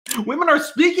Women are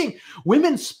speaking.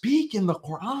 Women speak in the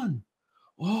Quran.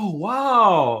 Oh,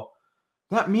 wow.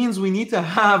 That means we need to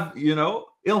have,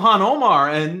 Ilhan Omar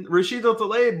and Rashida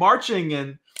Tlaib marching.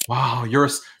 And wow,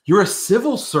 you're a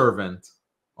civil servant.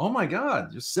 Oh my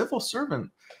God, you're a civil servant.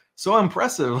 So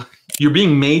impressive. You're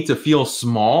being made to feel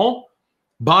small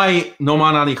by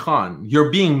Nouman Ali Khan.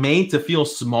 You're being made to feel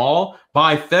small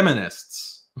by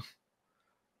feminists.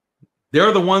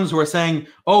 They're the ones who are saying,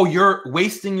 oh, you're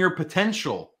wasting your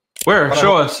potential. Where?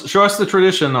 Show us the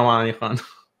tradition, Nouman Ali Khan.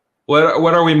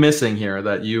 What are we missing here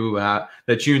that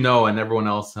you know and everyone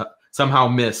else somehow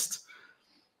missed?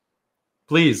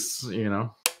 Please,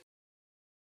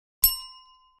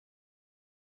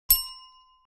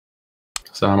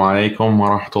 Assalamu alaikum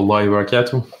wa rahmatullahi wa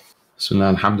barakatuh. Bismillah,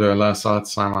 alhamdulillah, salat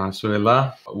salam ala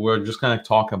rasulillah. We're just going to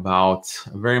talk about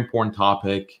a very important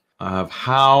topic of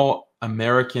how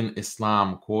American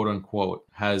Islam, quote unquote,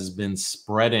 has been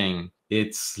spreading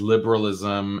its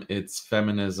liberalism, its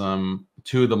feminism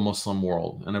to the Muslim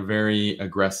world in a very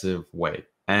aggressive way.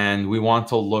 And we want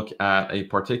to look at a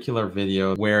particular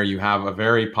video where you have a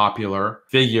very popular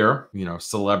figure,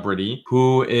 celebrity,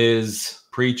 who is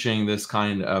preaching this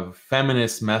kind of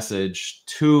feminist message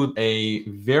to a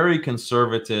very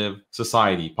conservative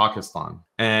society, Pakistan.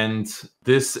 And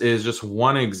this is just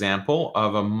one example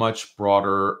of a much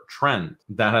broader trend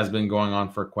that has been going on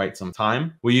for quite some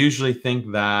time. We usually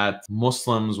think that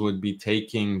Muslims would be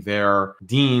taking their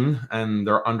deen and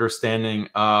their understanding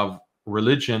of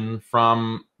religion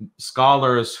from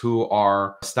scholars who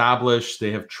are established.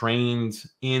 They have trained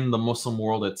in the Muslim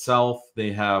world itself.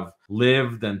 They have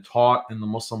lived and taught in the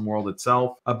Muslim world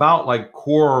itself about like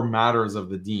core matters of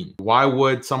the deen. Why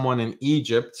would someone in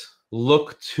Egypt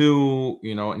look to,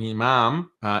 an imam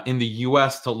in the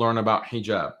US to learn about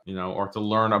hijab, or to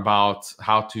learn about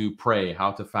how to pray,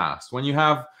 how to fast, when you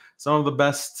have some of the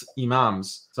best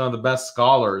imams, some of the best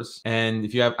scholars, and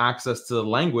if you have access to the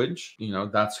language,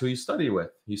 that's who you study with.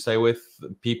 You stay with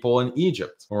people in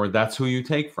Egypt, or that's who you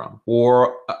take from,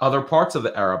 or other parts of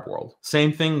the Arab world.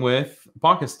 Same thing with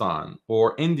Pakistan,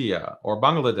 or India, or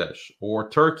Bangladesh, or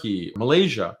Turkey,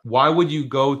 Malaysia. Why would you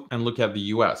go and look at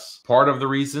the US? Part of the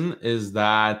reason is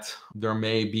that there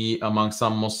may be among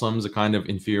some Muslims a kind of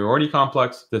inferiority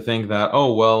complex to think that,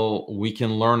 oh, well, we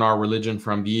can learn our religion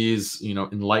from these,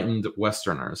 enlightened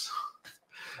Westerners.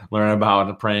 Learn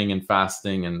about praying and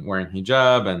fasting and wearing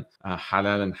hijab and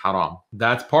halal and haram.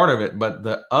 That's part of it. But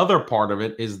the other part of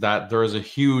it is that there is a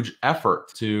huge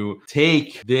effort to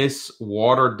take this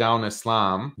watered down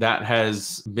Islam that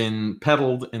has been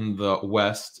peddled in the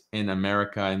West, in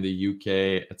America, in the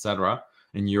UK, etc.,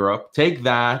 in Europe, take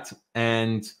that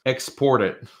and export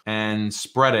it and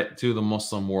spread it to the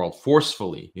Muslim world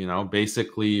forcefully,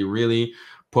 basically really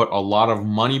put a lot of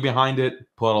money behind it,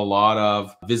 put a lot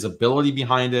of visibility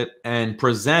behind it, and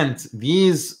present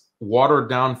these watered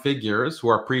down figures who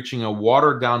are preaching a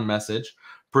watered down message,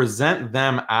 present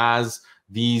them as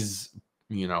these,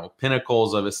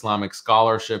 pinnacles of Islamic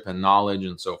scholarship and knowledge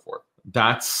and so forth.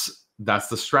 That's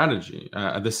the strategy.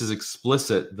 This is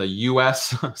explicit. The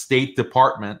U.S. State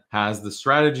Department has the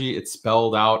strategy. It's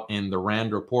spelled out in the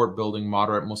RAND report, Building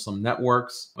Moderate Muslim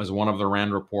Networks, as one of the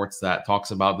RAND reports that talks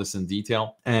about this in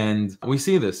detail. And we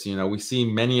see this, we see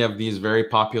many of these very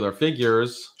popular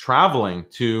figures traveling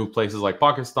to places like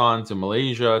Pakistan, to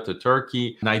Malaysia, to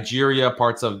Turkey, Nigeria,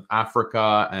 parts of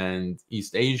Africa and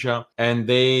East Asia. And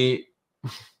they,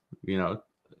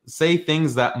 say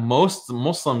things that most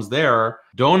Muslims there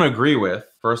don't agree with.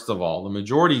 First of all, the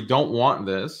majority don't want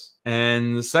this.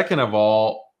 And second of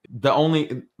all,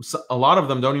 a lot of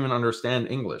them don't even understand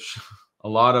English. A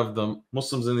lot of the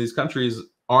Muslims in these countries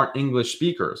aren't English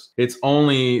speakers. It's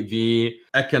only the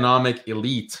economic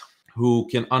elite who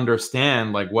can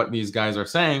understand like what these guys are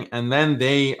saying. And then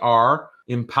they are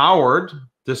empowered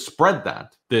to spread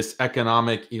this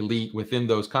economic elite within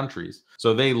those countries.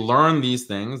 So they learn these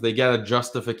things, they get a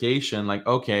justification like,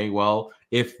 okay, well,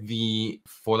 if the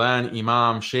Fulan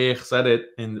Imam Sheikh said it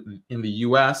in the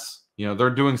US,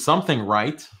 they're doing something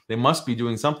right. They must be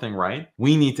doing something right.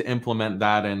 We need to implement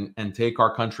that and take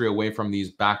our country away from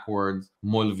these backwards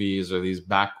mulvis or these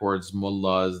backwards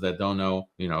mullahs that don't know,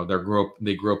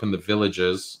 they grew up in the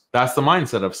villages. That's the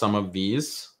mindset of some of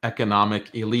these economic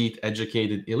elite,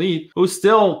 educated elite who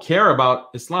still care about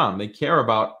Islam. They care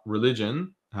about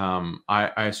religion.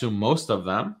 I assume most of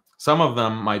them. Some of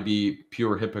them might be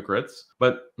pure hypocrites,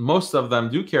 but most of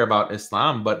them do care about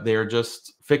Islam, but they're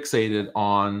just fixated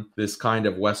on this kind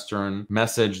of Western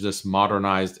message, this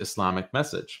modernized Islamic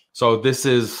message. So this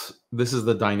is this is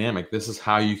the dynamic. This is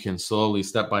how you can slowly,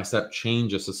 step by step,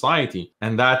 change a society.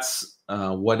 And that's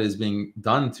what is being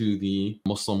done to the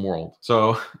Muslim world.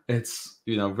 So it's,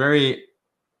 very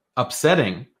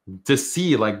upsetting to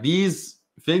see like these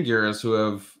figures who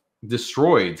have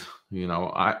destroyed,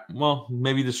 well,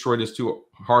 maybe destroyed is too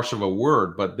harsh of a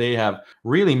word, but they have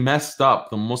really messed up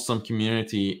the Muslim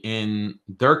community in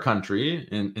their country,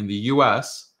 in the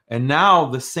US. And now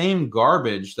the same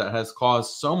garbage that has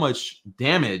caused so much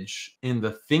damage in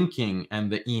the thinking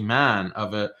and the iman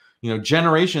of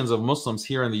generations of Muslims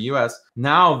here in the US,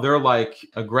 now they're like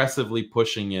aggressively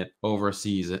pushing it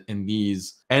overseas in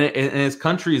these, and it's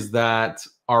countries that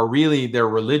are really, they're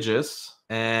religious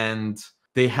and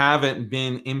they haven't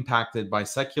been impacted by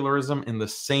secularism in the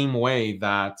same way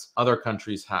that other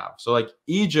countries have. So like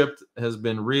Egypt has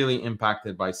been really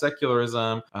impacted by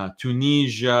secularism.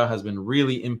 Tunisia has been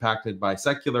really impacted by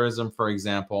secularism, for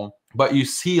example. But you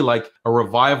see like a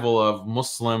revival of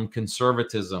Muslim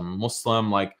conservatism,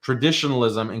 Muslim like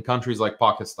traditionalism in countries like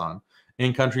Pakistan,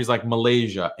 in countries like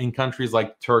Malaysia, in countries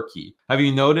like Turkey. Have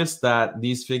you noticed that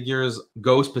these figures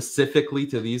go specifically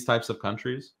to these types of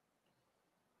countries?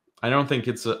 I don't think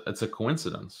it's a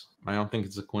coincidence. I don't think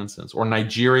it's a coincidence. Or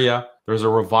Nigeria, there's a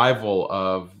revival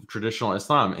of traditional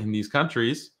Islam in these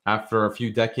countries after a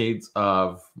few decades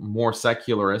of more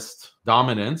secularist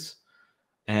dominance.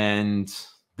 And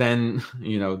then,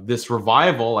 this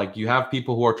revival, like you have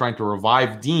people who are trying to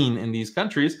revive deen in these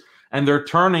countries, and they're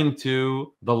turning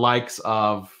to the likes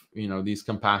of, these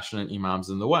compassionate imams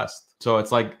in the West. So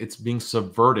it's like it's being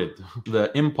subverted. The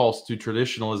impulse to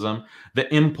traditionalism, the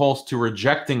impulse to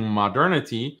rejecting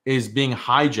modernity is being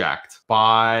hijacked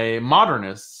by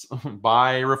modernists,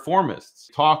 by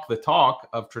reformists. Talk the talk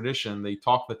of tradition. They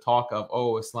talk the talk of,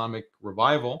 Islamic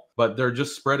revival, but they're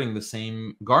just spreading the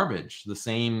same garbage, the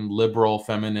same liberal,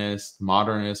 feminist,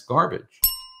 modernist garbage.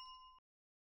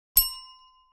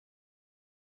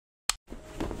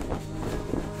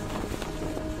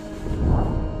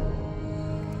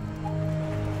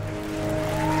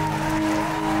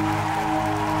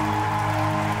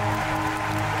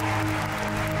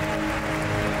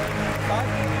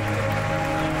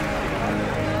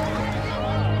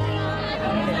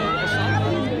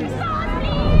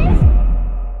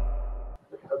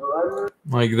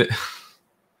 Like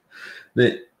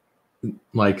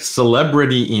like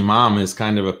celebrity imam is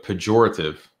kind of a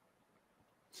pejorative.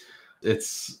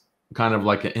 It's kind of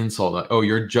like an insult, like, oh,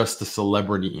 you're just a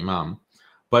celebrity imam.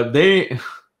 But they,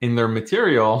 in their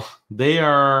material, they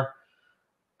are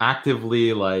actively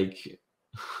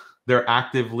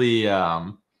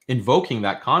invoking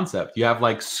that concept. You have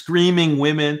like screaming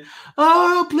women,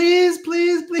 oh, please,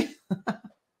 please, please.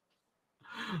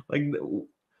 Like,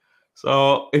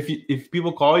 so if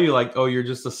people call you like, oh, you're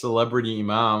just a celebrity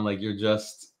imam, like you're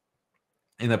just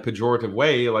in a pejorative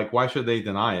way, like why should they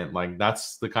deny it? Like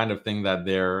that's the kind of thing that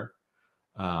they're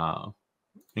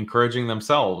encouraging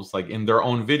themselves, like in their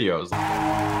own videos.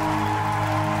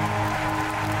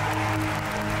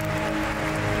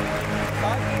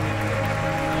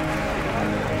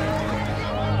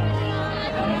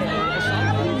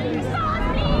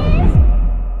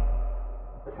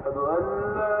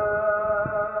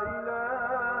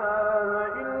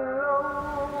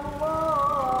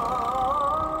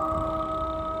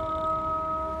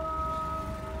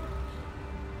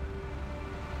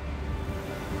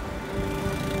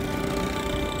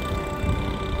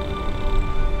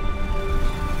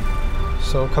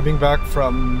 So coming back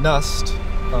from NUST,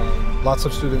 lots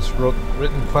of students wrote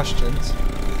written questions,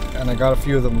 and I got a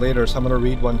few of them later, so I'm going to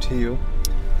read one to you.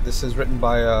 This is written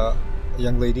by a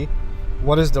young lady.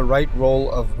 What is the right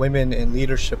role of women in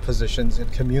leadership positions in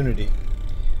community?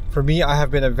 For me, I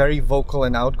have been a very vocal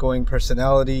and outgoing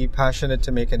personality, passionate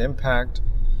to make an impact.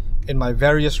 In my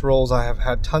various roles, I have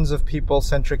had tons of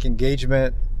people-centric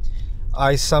engagement.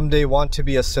 I someday want to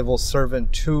be a civil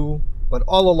servant too, but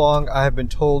all along I have been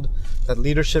told that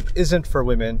leadership isn't for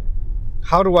women.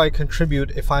 How do I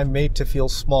contribute if I'm made to feel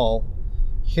small?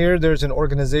 Here there's an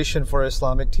organization for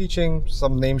Islamic teaching,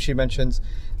 some name she mentions.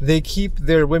 They keep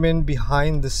their women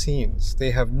behind the scenes.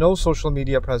 They have no social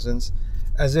media presence,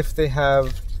 as if they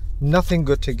have nothing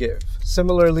good to give.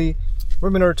 Similarly,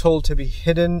 women are told to be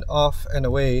hidden off and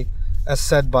away, as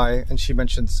said by, and she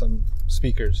mentioned some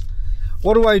speakers.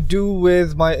 What do I do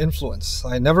with my influence?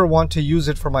 I never want to use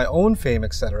it for my own fame,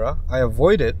 etc. I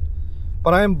avoid it,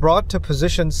 but I am brought to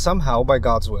positions somehow by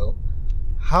God's will.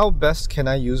 How best can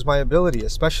I use my ability,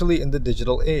 especially in the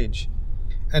digital age?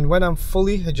 And when I'm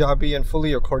fully hijabi and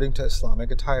fully according to Islamic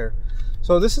attire.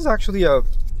 So this is actually a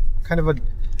kind of a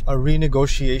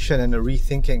renegotiation and a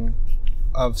rethinking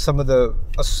of some of the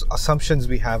assumptions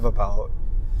we have about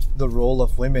the role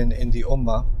of women in the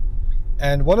ummah.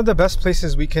 And one of the best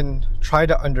places we can try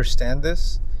to understand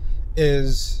this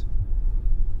is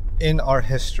in our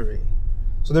history.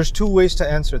 So there's two ways to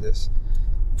answer this.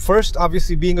 First,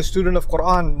 obviously, being a student of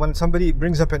Quran, when somebody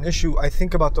brings up an issue, I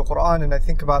think about the Quran and I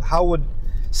think about how would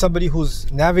somebody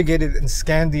who's navigated and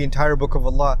scanned the entire book of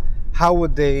Allah, how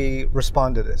would they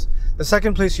respond to this? The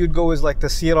second place you'd go is like the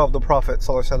seerah of the Prophet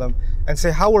ﷺ, and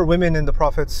say, how were women in the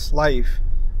Prophet's life?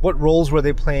 What roles were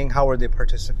they playing? How were they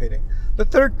participating? The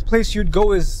third place you'd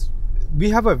go is, we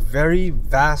have a very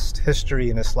vast history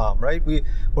in Islam, right?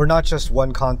 We're not just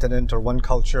one continent or one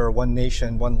culture or one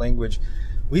nation, one language.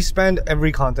 We span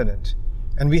every continent,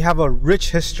 and we have a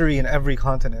rich history in every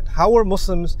continent. How are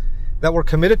Muslims that were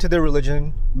committed to their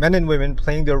religion, men and women,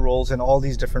 playing their roles in all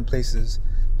these different places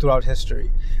throughout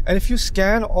history? And if you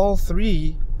scan all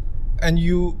three, and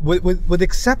you, with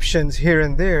exceptions here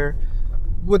and there,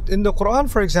 in the Quran,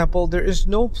 for example, there is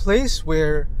no place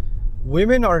where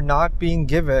women are not being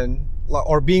given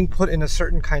or being put in a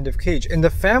certain kind of cage. In the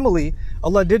family,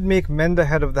 Allah did make men the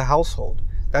head of the household.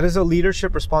 That is a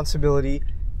leadership responsibility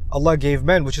Allah gave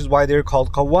men, which is why they're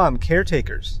called qawwam,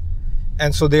 caretakers.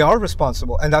 And so they are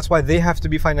responsible, and that's why they have to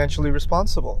be financially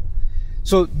responsible.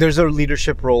 So there's a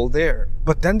leadership role there.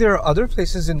 But then there are other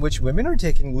places in which women are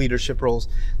taking leadership roles.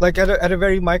 Like at a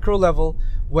very micro level,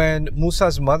 when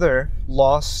Musa's mother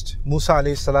lost Musa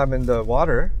alayhi salam in the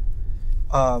water,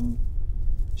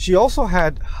 she also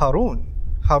had Harun.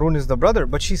 Harun is the brother,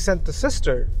 but she sent the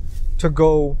sister to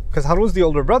go, because Harun's the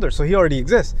older brother, so he already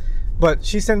exists. But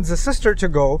she sends the sister to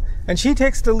go, and she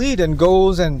takes the lead and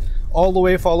goes and all the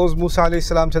way follows Musa alayhi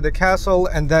salam to the castle,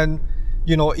 and then,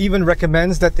 you know, even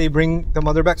recommends that they bring the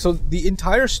mother back. So the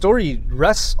entire story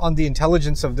rests on the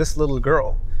intelligence of this little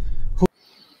girl.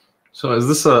 So is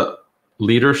this a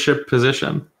leadership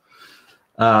position?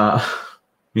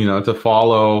 You know,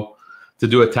 to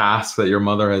do a task that your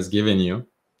mother has given you.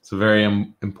 It's a very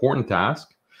important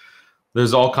task.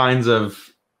 There's all kinds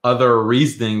of other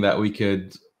reasoning that we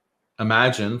could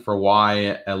imagine for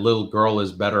why a little girl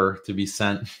is better to be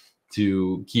sent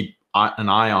to keep an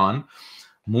eye on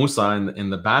Musa in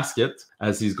the basket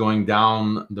as he's going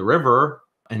down the river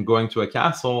and going to a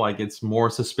castle. Like, it's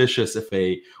more suspicious if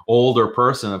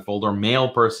older male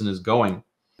person is going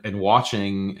and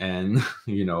watching, and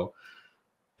you know,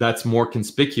 that's more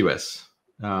conspicuous.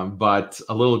 But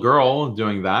a little girl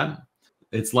doing that,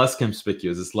 it's less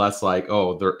conspicuous. It's less like,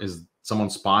 oh, there is someone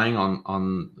spying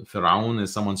on Firaun?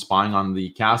 Is someone spying on the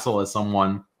castle? Is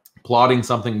someone plotting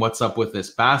something? What's up with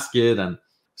this basket? And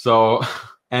so,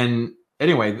 and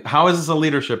anyway, how is this a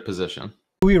leadership position?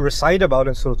 We recite about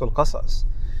in Surah Al-Qasas.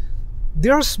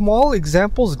 There are small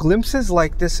examples, glimpses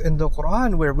like this in the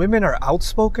Quran where women are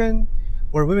outspoken,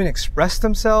 where women express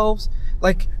themselves.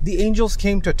 Like the angels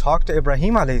came to talk to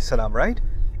Ibrahim alayhi salam, right?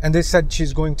 And they said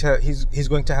he's going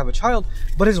to have a child,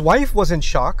 but his wife was in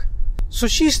shock. So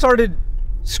she started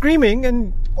screaming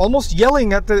and almost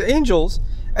yelling at the angels.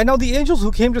 And now the angels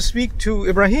who came to speak to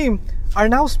Ibrahim are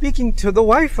now speaking to the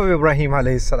wife of Ibrahim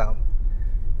alayhi salam,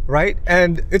 right?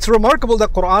 And it's remarkable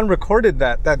that Quran recorded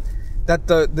that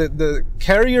the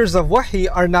carriers of wahi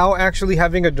are now actually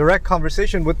having a direct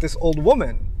conversation with this old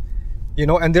woman, you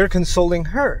know, and they're consoling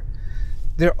her.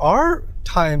 There are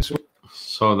times.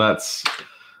 So that's,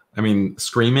 I mean,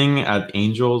 screaming at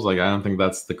angels, like, I don't think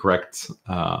that's the correct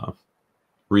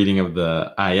reading of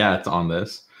the ayat on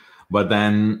this. But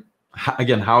then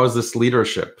again, how is this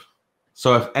leadership?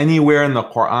 So if anywhere in the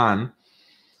Quran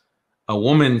a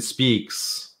woman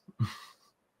speaks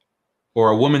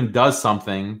or a woman does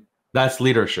something, that's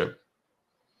leadership.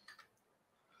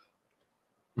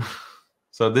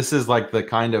 So this is like the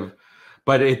kind of,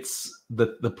 but it's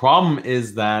the problem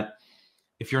is that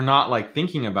if you're not like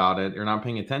thinking about it, you're not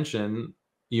paying attention,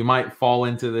 you might fall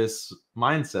into this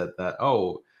mindset that,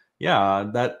 oh yeah,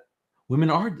 that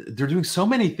they're doing so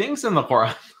many things in the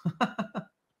Quran.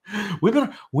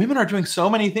 Women are doing so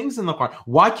many things in the Quran.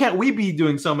 Why can't we be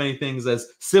doing so many things as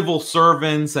civil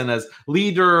servants and as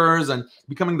leaders and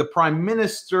becoming the prime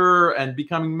minister and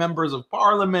becoming members of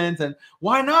parliament? And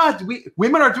why not?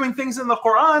 Women are doing things in the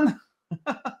Quran.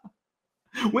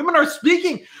 Women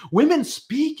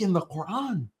speak in the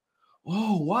Quran.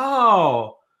 Oh,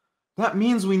 wow. That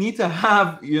means we need to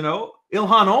have, you know,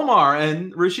 Ilhan Omar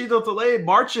and Rashida Tlaib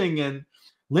marching and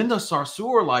Linda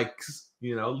Sarsour, like,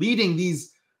 you know, leading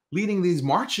these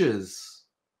marches.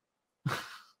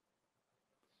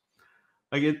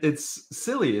 Like, it's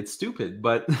silly, it's stupid,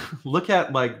 but look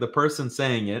at like the person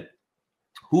saying it,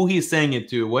 who he's saying it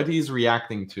to, what he's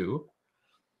reacting to.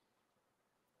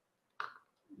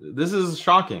 This is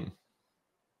shocking.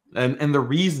 And the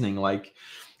reasoning, like,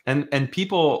 And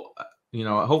people,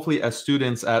 hopefully as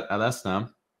students at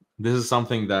Al-Asna, this is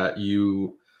something that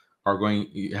you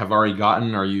have already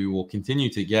gotten, or you will continue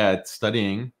to get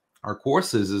studying our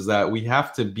courses, is that we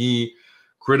have to be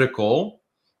critical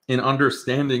in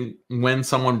understanding when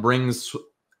someone brings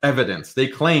evidence. They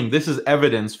claim this is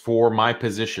evidence for my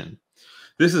position.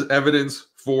 This is evidence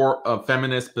for a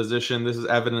feminist position. This is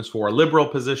evidence for a liberal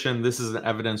position. This is an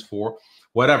evidence for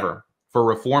whatever, for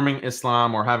reforming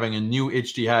Islam or having a new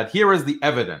ijtihad. Here is the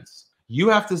evidence. You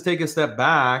have to take a step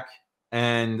back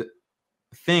and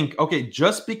think, okay,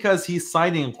 just because he's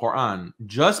citing Quran,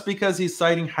 just because he's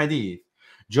citing hadith,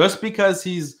 just because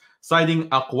he's citing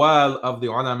aqwal of the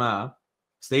ulama,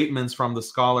 statements from the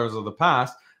scholars of the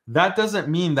past, that doesn't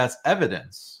mean that's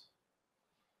evidence.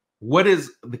 What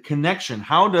is the connection?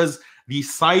 How does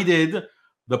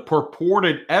the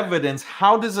purported evidence,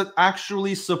 how does it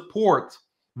actually support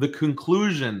the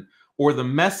conclusion or the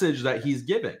message that he's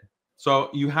giving? So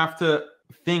you have to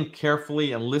think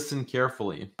carefully and listen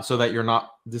carefully so that you're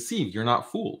not deceived, you're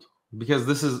not fooled, because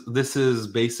this is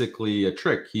basically a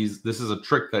trick. This is a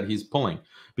trick that he's pulling,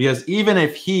 because even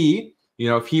if he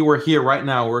were here right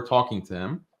now, we're talking to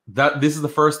him, that this is the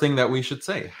first thing that we should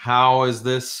say. How is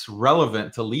this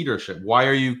relevant to leadership? Why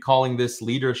are you calling this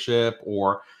leadership?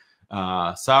 Or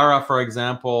Sarah, for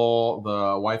example,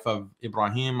 the wife of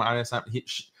Ibrahim,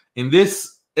 in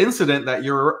this incident that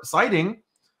you're citing,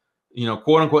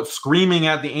 quote unquote, screaming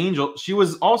at the angel, she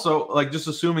was also like just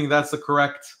assuming that's the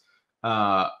correct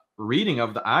reading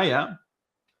of the ayah.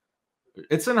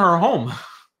 It's in her home.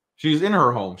 She's in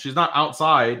her home. She's not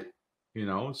outside,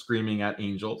 screaming at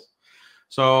angels.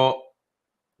 So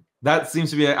that seems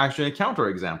to be actually a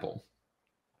counterexample.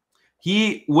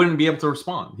 He wouldn't be able to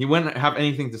respond. He wouldn't have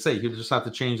anything to say. He would just have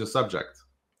to change the subject,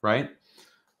 right?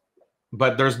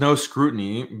 But there's no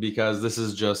scrutiny, because this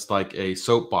is just like a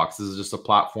soapbox. This is just a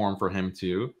platform for him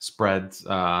to spread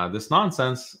this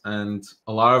nonsense. And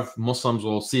a lot of Muslims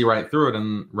will see right through it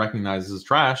and recognize this as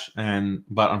trash.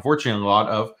 But unfortunately, a lot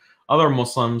of other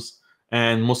Muslims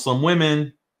and Muslim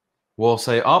women will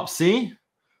say, oh, see,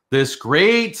 this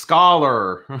great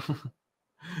scholar,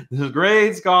 it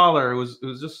was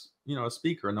just, a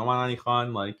speaker, Nouman Ali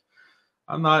Khan. Like,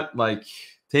 I'm not like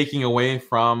taking away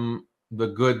from the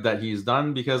good that he's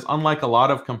done, because unlike a lot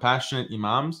of compassionate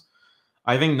imams,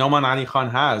 I think Nouman Ali Khan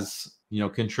has,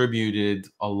 contributed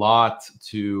a lot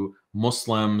to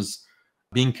Muslims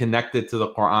being connected to the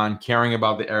Quran, caring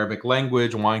about the Arabic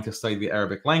language, wanting to study the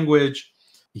Arabic language.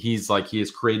 He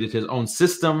has created his own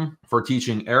system for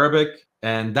teaching Arabic.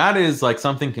 And that is like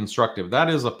something constructive. That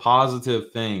is a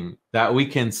positive thing that we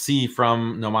can see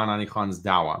from Nouman Ali Khan's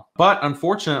dawah. But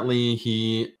unfortunately,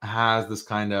 he has this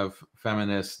kind of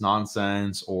feminist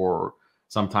nonsense, or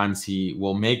sometimes he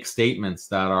will make statements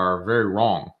that are very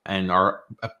wrong and are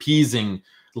appeasing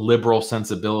liberal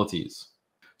sensibilities.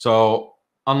 So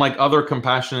unlike other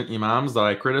compassionate imams that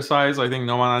I criticize, I think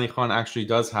Nouman Ali Khan actually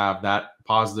does have that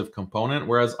positive component,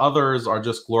 whereas others are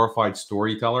just glorified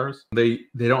storytellers. They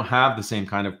don't have the same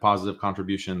kind of positive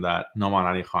contribution that Nouman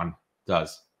Ali Khan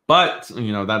does. But,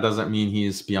 that doesn't mean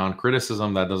he's beyond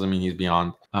criticism. That doesn't mean he's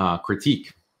beyond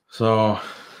critique. So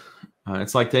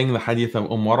it's like taking the hadith of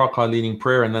Waraqa leading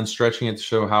prayer and then stretching it to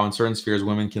show how in certain spheres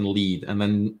women can lead, and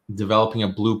then developing a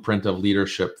blueprint of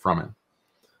leadership from it.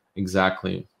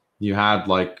 Exactly. You had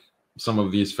like some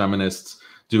of these feminists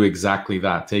do exactly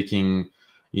that, taking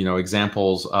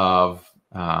examples of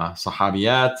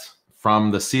sahabiyat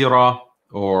from the seerah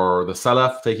or the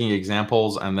salaf, taking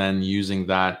examples and then using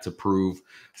that to prove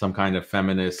some kind of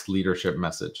feminist leadership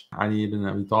message. Ali ibn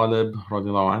Abi Talib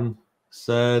radiallahu anh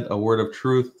said, a word of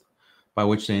truth by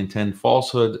which they intend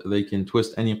falsehood. They can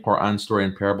twist any Quran story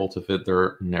and parable to fit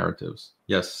their narratives.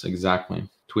 Yes, exactly.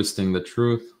 Twisting the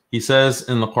truth. He says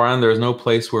in the Quran, there is no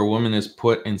place where a woman is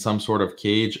put in some sort of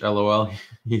cage. LOL.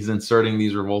 He's inserting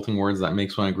these revolting words that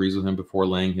makes one agrees with him before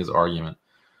laying his argument.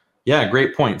 Yeah,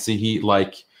 great point. See, he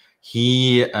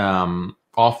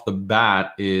off the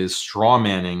bat is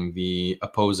strawmanning the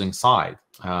opposing side,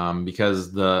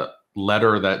 because the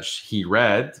letter that he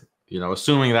read,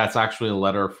 assuming that's actually a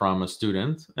letter from a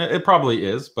student, it probably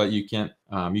is, but you can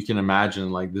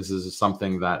imagine like this is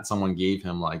something that someone gave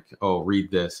him, like, oh,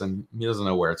 read this, and he doesn't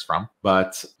know where it's from.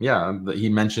 But yeah, he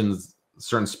mentions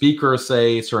certain speakers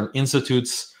say, certain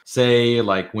institutes say,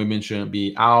 like, women shouldn't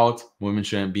be out, women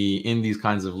shouldn't be in these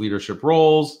kinds of leadership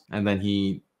roles, and then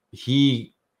he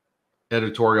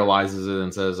editorializes it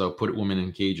and says, oh, put women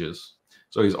in cages.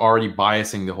 So he's already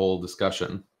biasing the whole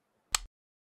discussion.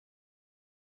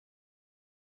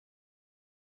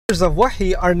 Of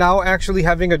Wahi are now actually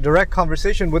having a direct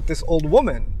conversation with this old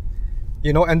woman,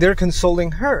 and they're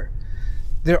consoling her.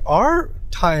 there are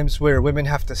times where women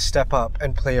have to step up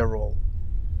and play a role.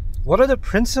 What are the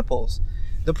principles?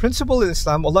 The principle in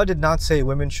Islam, Allah did not say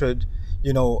women should,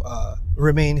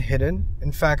 remain hidden.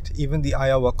 In fact, even the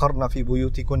ayah وَقَرْنَ فِي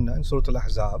بُيُوتِكُنَّ in Surah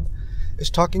Al-Ahzab is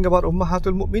talking about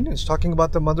Ummahatul Mu'minin, it's talking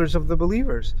about the mothers of the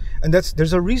believers. And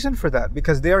there's a reason for that,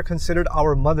 because they are considered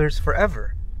our mothers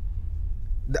forever.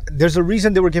 There's a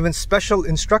reason they were given special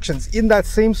instructions. In that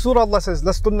same surah, Allah says,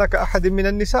 لَسْتُنَّ كَأَحَدٍ مِّنَ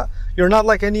النِّسَاءِ, you're not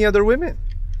like any other women.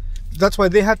 That's why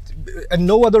they had, and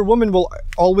no other woman will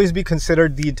always be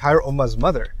considered the entire ummah's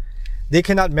mother. They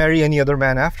cannot marry any other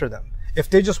man after them. If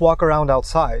they just walk around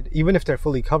outside, even if they're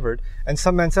fully covered, and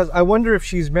some man says, I wonder if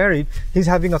she's married, he's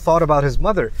having a thought about his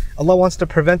mother. Allah wants to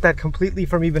prevent that completely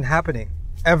from even happening,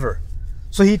 ever.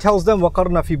 So He tells them,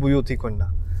 وَقَرْنَ فِي بُيُوتِكُنَّ.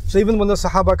 So even when the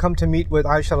Sahaba come to meet with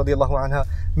Aisha radiallahu anha,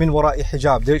 min wara'i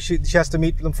hijab, she has to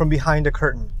meet them from behind a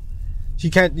curtain.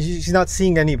 She's not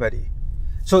seeing anybody.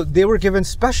 So they were given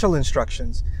special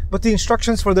instructions. But the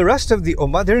instructions for the rest of the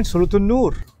ummah, they're in Surah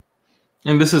An-Nur.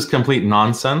 And this is complete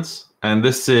nonsense. And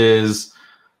this is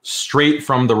straight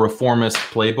from the reformist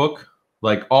playbook.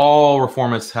 Like all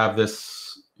reformists have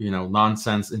this,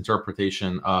 nonsense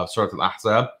interpretation of Surah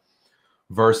Al-Ahzab,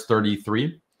 verse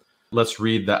 33. Let's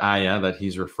read the ayah that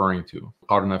he's referring to.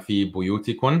 قَرْنَ فِي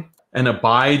بُيُوتِكُنْ, and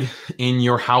abide in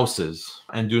your houses,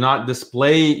 and do not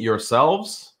display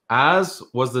yourselves, as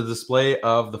was the display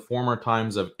of the former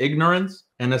times of ignorance,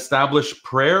 and establish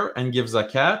prayer and give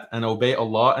zakat and obey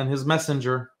Allah and His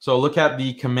Messenger. So look at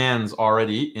the commands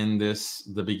already in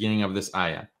the beginning of this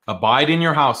ayah. Abide in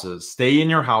your houses, stay in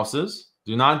your houses,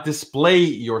 do not display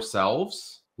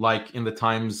yourselves like in the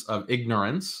times of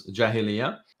ignorance,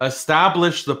 jahiliyyah.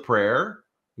 Establish the prayer,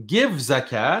 give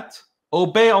zakat,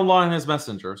 obey Allah and His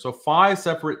Messenger. So 5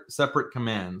 separate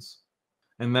commands.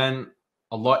 And then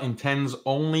Allah intends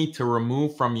only to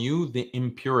remove from you the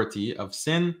impurity of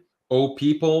sin, O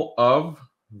people of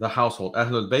the household.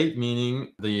 Ahlul Bayt,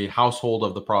 meaning the household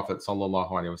of the Prophet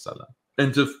sallallahu alaihi wasallam,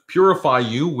 and to purify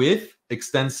you with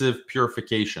extensive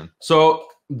purification. So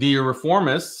the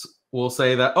reformists will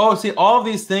say that, all of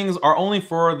these things are only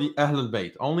for the Ahlul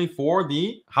Bayt, only for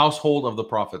the household of the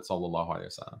Prophet sallallahu alaihi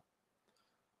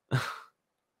wasallam.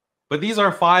 But these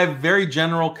are 5 very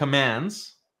general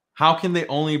commands. How can they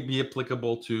only be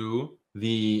applicable to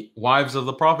the wives of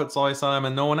the Prophet ﷺ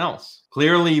and no one else?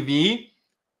 Clearly, the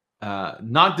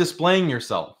not displaying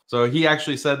yourself. So he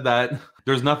actually said that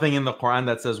there's nothing in the Quran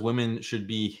that says women should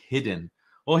be hidden.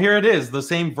 Well, here it is, the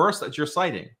same verse that you're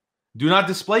citing. Do not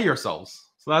display yourselves.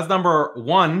 So that's number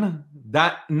 1.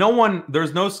 That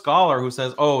there's no scholar who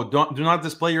says, do not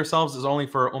display yourselves is only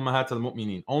for Ummahat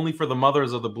al-Mu'minin, only for the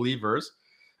mothers of the believers.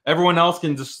 Everyone else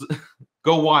can just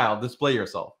go wild, display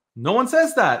yourself. No one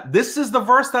says that. This is the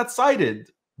verse that's cited.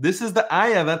 This is the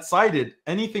ayah that's cited.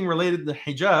 Anything related to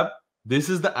hijab, this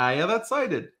is the ayah that's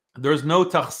cited. There's no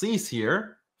takhsis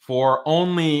here for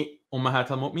only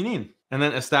Ummahat al-Mu'minin. And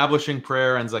then establishing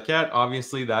prayer and zakat,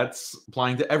 obviously that's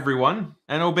applying to everyone.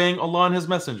 And obeying Allah and His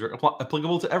Messenger,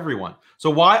 applicable to everyone. So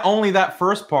why only that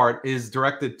first part is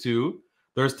directed to,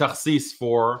 there's takhsis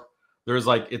for,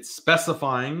 it's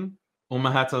specifying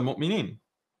Ummahat al-Mu'minin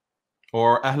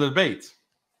or Ahlul Bayt.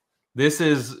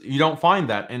 You don't find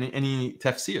that in any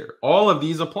tafsir. All of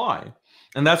these apply.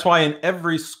 And that's why in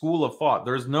every school of thought,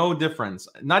 there's no difference.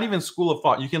 Not even school of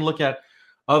thought. You can look at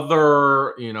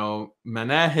other,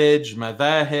 manahij,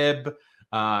 madhahib,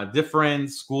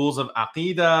 different schools of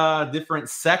aqidah, different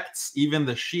sects, even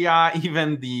the Shia,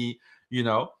 even the,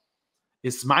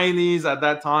 Ismailis at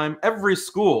that time. Every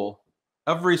school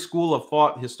of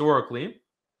thought historically,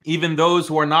 even those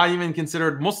who are not even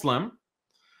considered Muslim,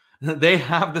 they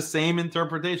have the same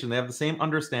interpretation. They have the same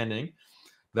understanding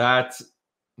that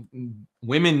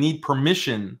women need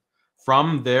permission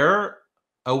from their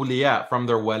awliya, from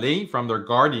their wali, from their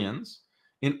guardians,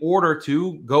 in order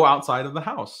to go outside of the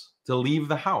house, to leave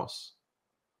the house.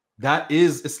 That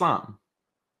is Islam.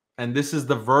 And this is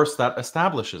the verse that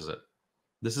establishes it.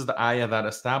 This is the ayah that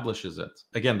establishes it.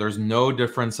 Again, there's no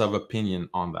difference of opinion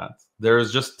on that. There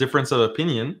is just difference of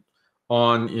opinion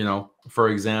on, for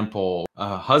example,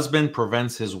 a husband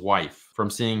prevents his wife from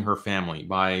seeing her family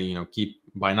by,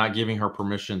 by not giving her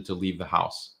permission to leave the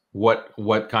house.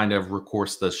 What kind of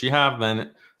recourse does she have?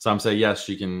 Then some say yes,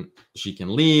 she can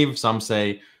leave. Some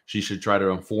say she should try to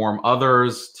inform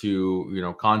others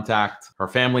to, contact her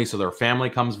family so their family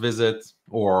comes visit,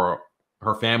 or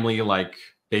her family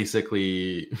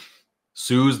basically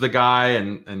sues the guy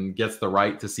and gets the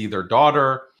right to see their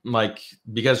daughter,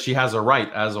 because she has a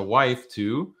right as a wife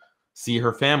to see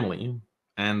her family,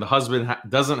 and the husband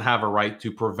doesn't have a right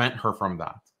to prevent her from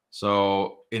that.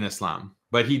 So in Islam,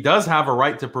 But he does have a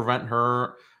right to prevent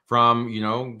her from,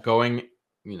 going,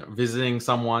 visiting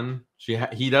someone.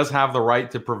 He does have the right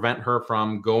to prevent her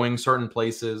from going certain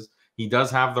places. He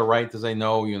does have the right to say,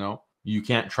 no, you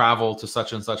can't travel to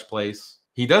such and such place.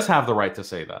 He does have the right to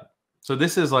say that. So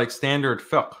this is like standard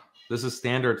fiqh. This is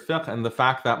standard fiqh. And the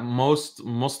fact that most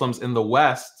Muslims in the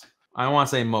West, I don't want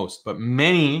to say most, but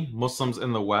many Muslims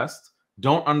in the West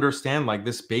don't understand like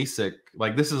this basic,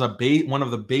 like this is one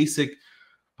of the basic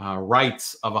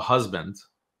rights of a husband.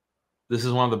 This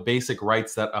is one of the basic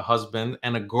rights that a husband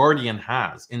and a guardian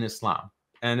has in Islam.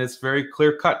 And it's very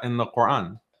clear cut in the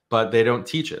Quran, but they don't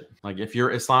teach it. Like if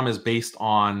your Islam is based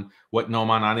on what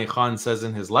Nouman Ali Khan says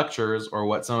in his lectures or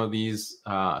what some of these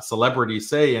celebrities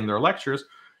say in their lectures,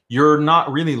 you're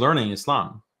not really learning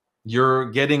Islam.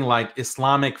 You're getting like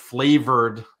Islamic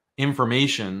flavored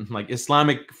information, like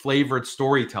Islamic flavored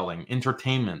storytelling,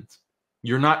 entertainment.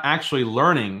 You're not actually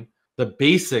learning the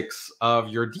basics of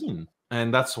your deen.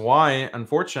 And that's why,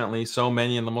 unfortunately, so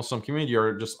many in the Muslim community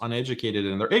are just uneducated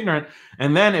and they're ignorant.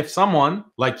 And then if someone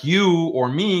like you or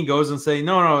me goes and say,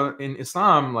 no, in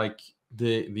Islam, like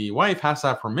the wife has to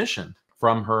have permission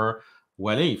from her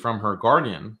wali, from her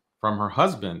guardian, from her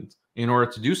husband in order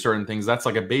to do certain things. That's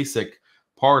like a basic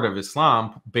part of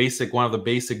Islam, one of the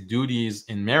basic duties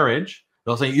in marriage.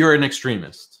 They'll say, you're an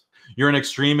extremist. You're an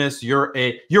extremist. You're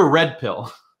red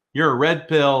pill. You're a red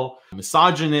pill,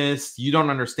 misogynist, you don't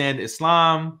understand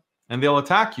Islam, and they'll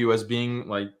attack you as being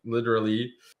like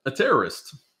literally a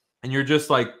terrorist. And you're just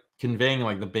like conveying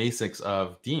like the basics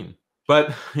of deen.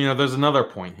 But, there's another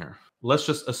point here. Let's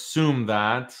just assume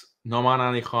that Nouman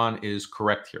Ali Khan is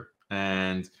correct here.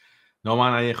 And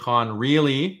Nouman Ali Khan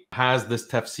really has this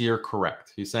tafsir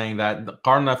correct. He's saying that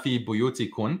qarna fi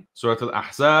buyutikun, Surah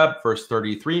Al-Ahzab, verse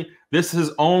 33. This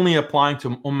is only applying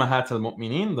to Ummahat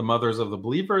al-Mu'mineen, the mothers of the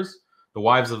believers, the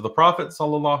wives of the Prophet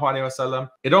sallallahu alaihi wasallam.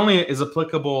 It only is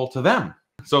applicable to them.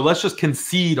 So let's just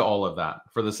concede all of that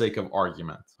for the sake of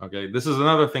argument. Okay, this is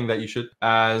another thing that you should,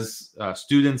 as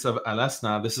students of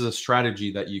Al-Asna, this is a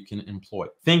strategy that you can employ.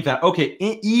 Think that, okay,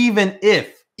 even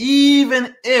if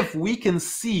we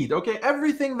concede, okay,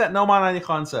 everything that Nouman Ali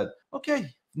Khan said, okay,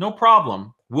 no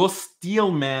problem. We'll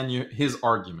steel man his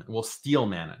argument. We'll steel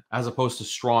man it as opposed to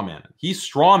straw man it. He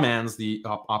straw mans the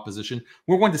opposition.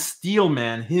 We're going to steel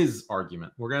man his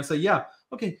argument. We're going to say, yeah,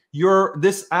 okay,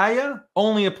 this ayah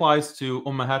only applies to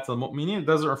Ummahat al-Mu'mineen. It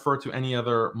doesn't refer to any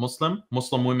other Muslim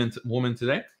woman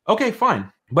today. Okay, fine.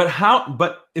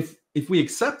 But if we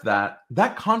accept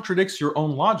that contradicts your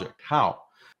own logic. How?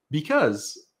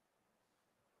 Because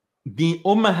the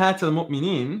Ummahat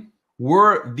al-Mu'mineen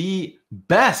were the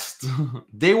best.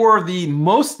 They were the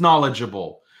most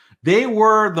knowledgeable. They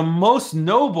were the most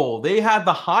noble. They had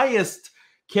the highest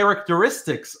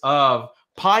characteristics of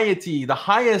piety, the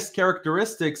highest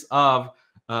characteristics of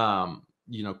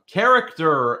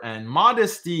character and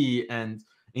modesty and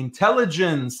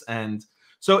intelligence. And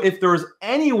so if there's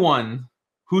anyone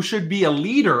who should be a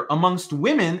leader amongst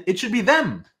women, it should be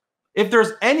them. If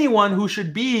there's anyone who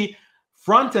should be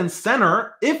front and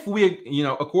center, if we,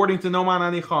 according to Nouman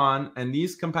Ali Khan and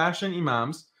these compassionate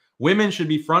imams, women should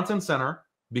be front and center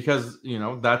because,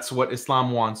 that's what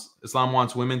Islam wants. Islam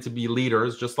wants women to be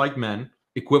leaders, just like men,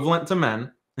 equivalent to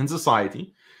men in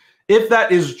society. If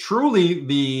that is truly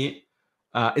the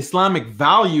Islamic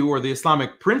value or the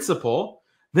Islamic principle,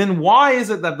 then why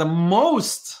is it that the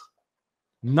most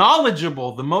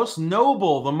knowledgeable, the most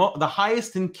noble, the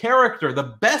highest in character,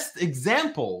 the best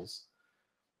examples,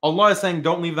 Allah is saying,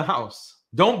 don't leave the house.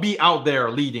 Don't be out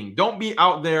there leading. Don't be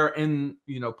out there in,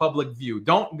 public view.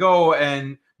 Don't go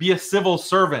and be a civil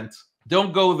servant.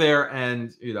 Don't go there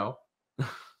and,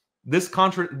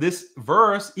 this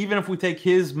verse, even if we take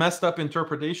his messed up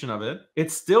interpretation of it,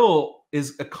 it still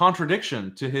is a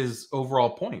contradiction to his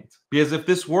overall point. Because if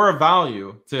this were a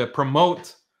value to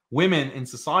promote women in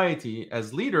society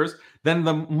as leaders, then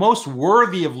the most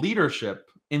worthy of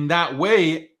leadership in that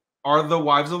way are the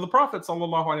wives of the Prophet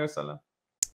sallallahu alaihi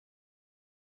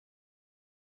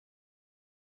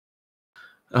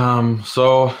wasallam.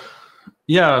 So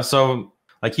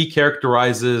like he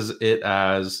characterizes it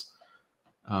as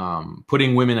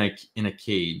putting women in a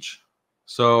cage.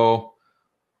 So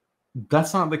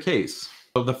that's not the case.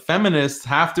 So the feminists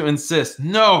have to insist,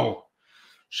 no,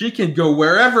 she can go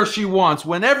wherever she wants,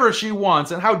 whenever she wants,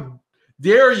 and how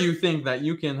dare you think that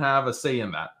you can have a say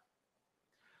in that?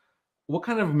 What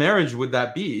kind of marriage would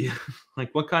that be?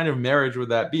 Like, what kind of marriage would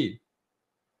that be?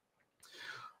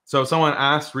 So someone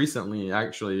asked recently,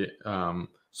 actually,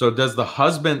 so does the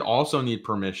husband also need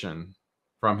permission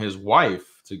from his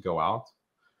wife to go out?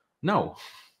 No,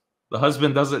 the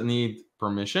husband doesn't need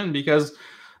permission because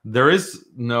There is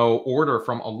no order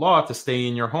from Allah to stay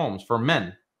in your homes for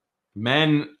men.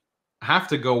 Men have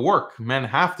to go work. Men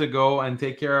have to go and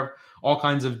take care of all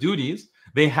kinds of duties.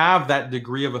 They have that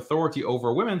degree of authority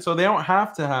over women, so they don't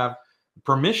have to have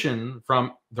permission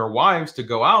from their wives to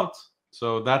go out.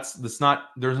 So there's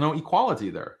no equality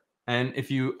there. And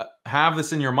if you have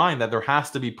this in your mind that there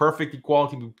has to be perfect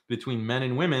equality between men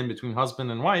and women, between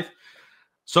husband and wife,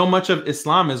 so much of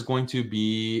Islam is going to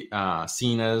be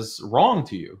seen as wrong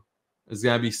to you. It's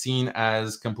going to be seen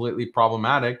as completely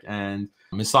problematic and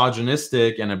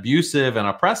misogynistic and abusive and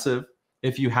oppressive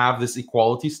if you have this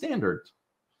equality standard.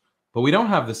 But we don't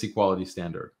have this equality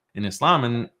standard in Islam,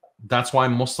 and that's why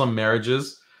Muslim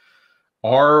marriages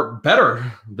are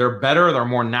better. They're better, they're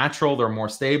more natural, they're more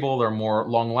stable, they're more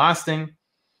long-lasting.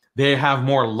 They have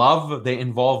more love, they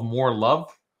involve more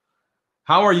love.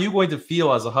 How are you going to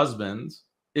feel as a husband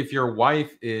if your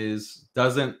wife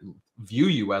doesn't view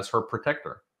you as her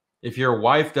protector? If your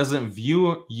wife doesn't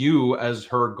view you as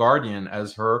her guardian,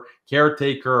 as her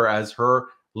caretaker, as her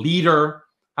leader,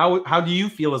 how do you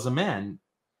feel as a man?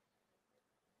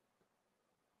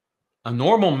 A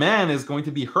normal man is going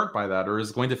to be hurt by that, or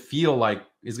is going to feel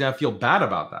bad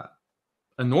about that.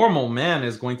 A normal man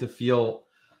is going to feel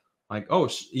like, oh,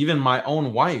 even my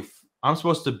own wife, I'm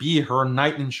supposed to be her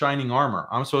knight in shining armor.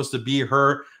 I'm supposed to be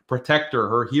her protector,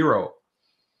 her hero.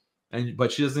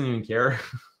 But she doesn't even care.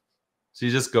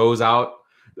 She just goes out,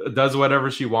 does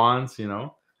whatever she wants, you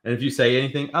know. And if you say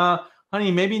anything,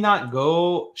 honey, maybe not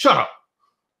go. Shut up.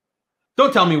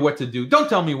 Don't tell me what to do. Don't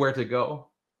tell me where to go.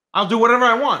 I'll do whatever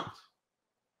I want.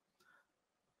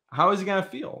 How is he going to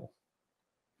feel?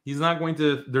 There's not going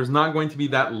to be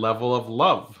that level of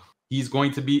love. He's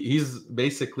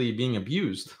basically being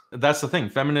abused. That's the thing.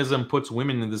 Feminism puts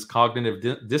women in this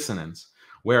cognitive dissonance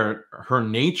where her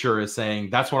nature is saying,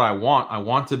 that's what I want. I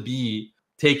want to be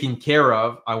taken care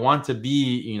of. I want to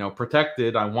be,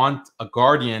 protected. I want a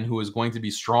guardian who is going to be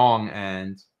strong,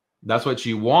 and that's what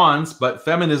she wants. But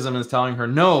feminism is telling her,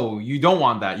 no, you don't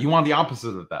want that. You want the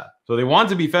opposite of that. So they want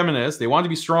to be feminist. They want to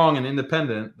be strong and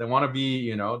independent. They want to be,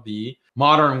 the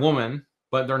modern woman,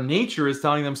 but their nature is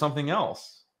telling them something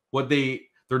else.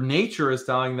 Their nature is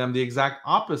telling them the exact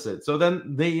opposite. So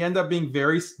then they end up being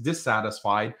very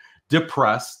dissatisfied,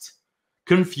 depressed,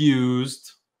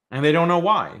 confused, and they don't know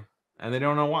why. And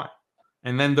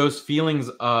then those feelings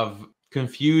of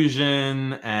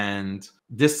confusion and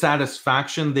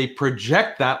dissatisfaction, they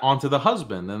project that onto the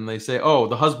husband, and they say, oh,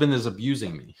 the husband is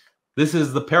abusing me. This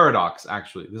is the paradox,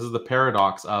 actually. This is the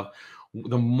paradox of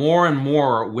the more and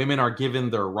more women are given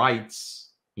their rights,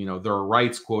 their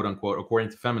rights, quote unquote, according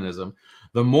to feminism,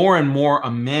 the more and more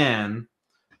a man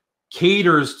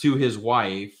caters to his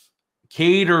wife,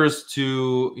 caters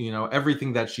to,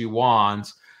 everything that she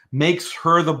wants, makes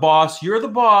her the boss. You're the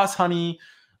boss, honey.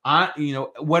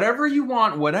 Whatever you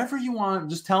want,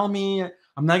 just tell me.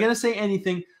 I'm not going to say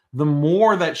anything. The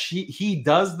more that he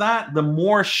does that, the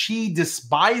more she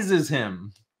despises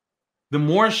him. The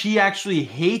more she actually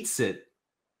hates it.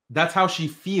 That's how she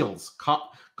feels.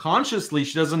 Consciously,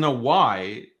 she doesn't know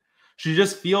why. She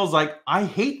just feels like, I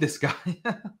hate this guy.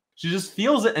 She just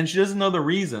feels it, and she doesn't know the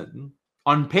reason.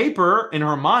 On paper, in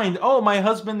her mind, oh, my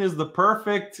husband is the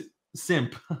perfect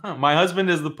simp. My husband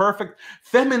is the perfect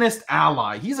feminist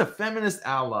ally. He's a feminist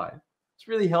ally. It's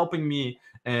really helping me,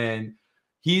 and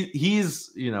he's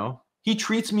he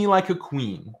treats me like a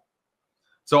queen.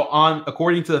 So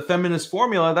according to the feminist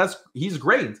formula, he's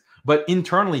great, but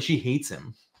internally she hates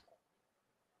him.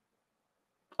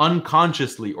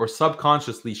 Unconsciously or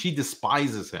subconsciously, she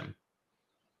despises him,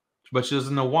 but she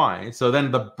doesn't know why. So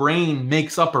then the brain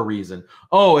makes up a reason.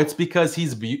 Oh, it's because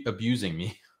he's abusing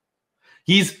me.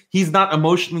 He's not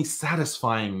emotionally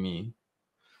satisfying me.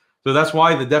 So that's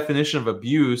why the definition of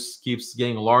abuse keeps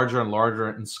getting larger and larger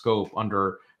in scope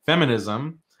under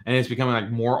feminism, and it's becoming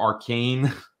like more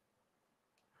arcane.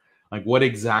 Like, what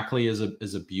exactly is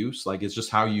abuse? Like, it's just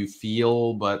how you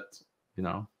feel, but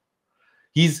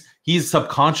he's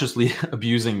subconsciously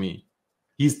abusing me.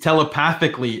 He's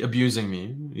telepathically abusing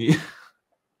me.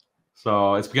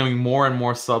 So it's becoming more and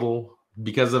more subtle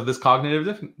because of this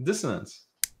cognitive dissonance.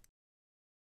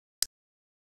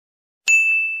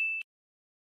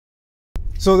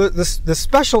 So the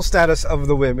special status of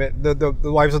the women, the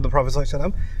wives of the Prophet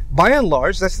ﷺ, by and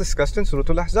large, that's discussed in Surah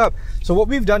Al-Ahzab. So what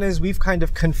we've done is we've kind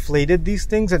of conflated these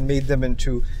things and made them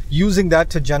into using that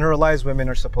to generalize women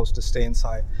are supposed to stay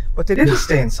inside. But they didn't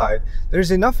stay inside. There's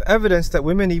enough evidence that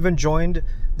women even joined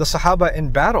the Sahaba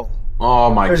in battle. Oh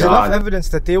my God. There's enough evidence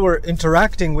that they were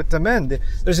interacting with the men.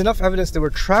 There's enough evidence they were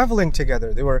traveling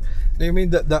together.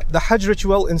 The Hajj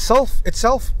ritual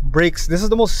itself breaks. This is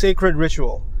the most sacred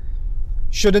ritual.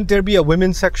 Shouldn't there be a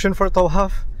women's section for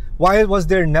tawaf? Why was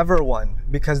there never one?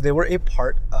 Because they were a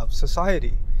part of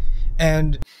society.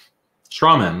 And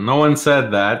Strawman. No one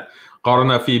said that.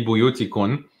 قَرْنَ فِي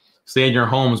بُيُوتِكُنْ. Stay in your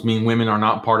homes mean women are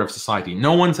not part of society.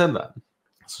 No one said that.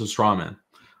 So strawman.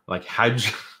 Like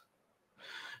Hajj.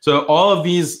 So all of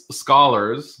these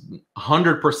scholars,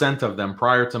 100% of them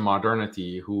prior to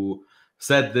modernity, who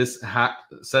said this,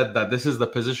 said that this is the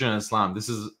position in Islam, this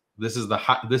is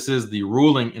the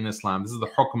ruling in Islam, this is the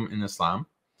hukm in Islam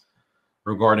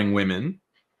regarding women.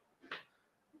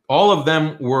 All of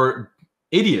them were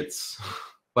idiots.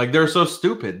 Like, they're so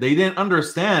stupid. They didn't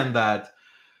understand that,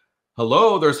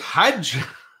 hello, there's Hajj.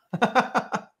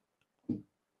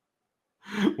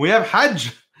 We have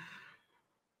Hajj.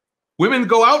 Women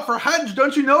go out for Hajj.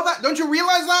 Don't you know that? Don't you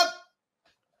realize that?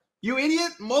 You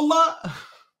idiot, mullah.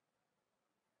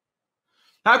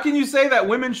 How can you say that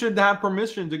women should have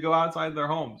permission to go outside their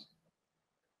homes?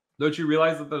 Don't you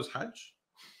realize that there's Hajj?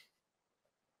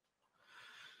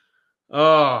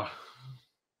 Oh.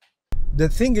 The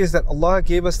thing is that Allah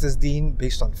gave us this deen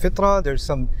based on fitrah. There's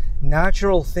some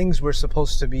natural things we're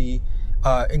supposed to be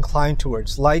inclined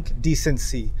towards, like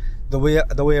decency, the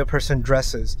way a person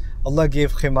dresses. Allah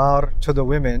gave khimar to the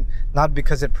women not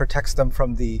because it protects them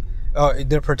from the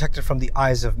they're protected from the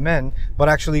eyes of men, but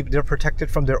actually they're protected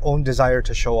from their own desire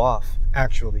to show off.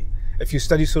 Actually, if you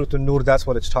study Surah An-Nur, that's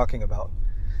what it's talking about.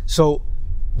 So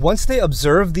once they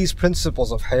observe these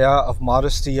principles of haya, of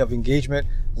modesty, of engagement,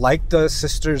 like the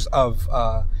sisters of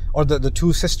or the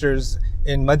two sisters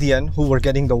in Madian who were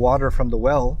getting the water from the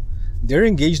well, they're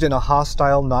engaged in a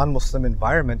hostile non-Muslim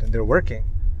environment and they're working,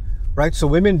 right? So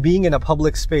women being in a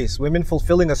public space, women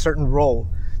fulfilling a certain role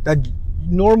that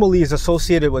normally is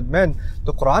associated with men,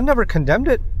 the Quran never condemned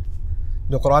it.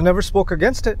 The Quran never spoke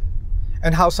against it.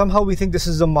 And how somehow we think this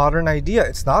is a modern idea.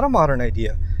 It's not a modern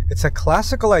idea. It's a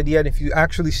classical idea, and if you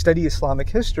actually study Islamic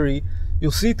history,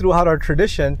 you'll see throughout our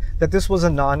tradition that this was a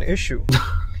non-issue.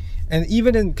 And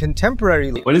even in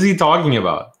contemporary... What is he talking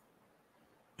about?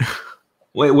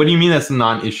 Wait, what do you mean that's a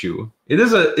non-issue?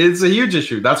 It's a huge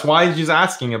issue. That's why he's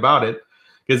asking about it.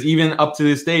 Because even up to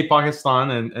this day, Pakistan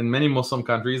and many Muslim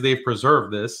countries, they've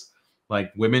preserved this.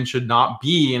 Like, women should not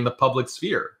be in the public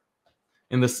sphere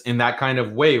in that kind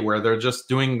of way where they're just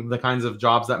doing the kinds of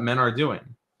jobs that men are doing.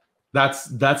 That's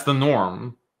the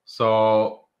norm.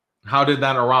 So how did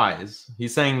that arise?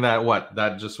 He's saying that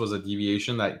that just was a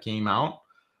deviation that came out.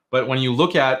 But when you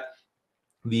look at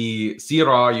the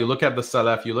seerah, you look at the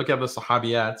salaf, you look at the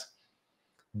sahabiyat,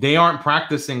 they aren't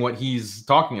practicing what he's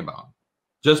talking about.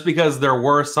 Just because there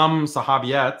were some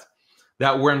sahabiyat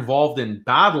that were involved in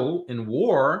battle, in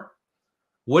war,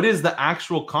 what is the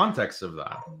actual context of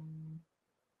that?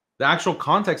 The actual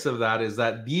context of that is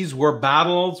that these were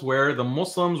battles where the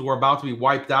Muslims were about to be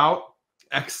wiped out,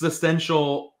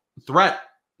 existential threat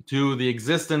to the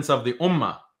existence of the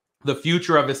ummah, the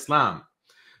future of Islam.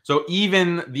 So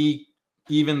even the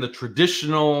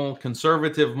traditional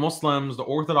conservative Muslims, the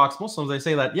Orthodox Muslims, they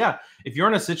say that, yeah, if you're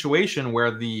in a situation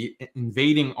where the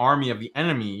invading army of the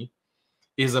enemy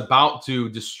is about to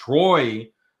destroy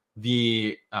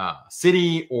the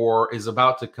city or is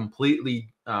about to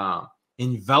completely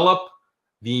envelop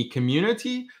the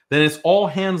community, then it's all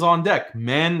hands on deck.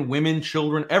 Men, women,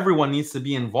 children, everyone needs to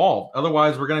be involved.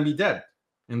 Otherwise, we're going to be dead.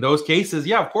 In those cases,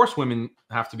 yeah, of course, women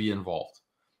have to be involved.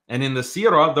 And in the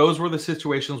seerah, those were the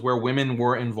situations where women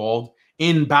were involved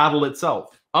in battle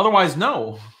itself. Otherwise,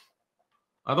 no.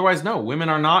 Otherwise, no. Women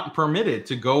are not permitted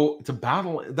to go to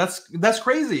battle. That's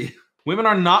crazy. Women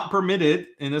are not permitted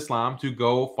in Islam to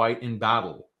go fight in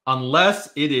battle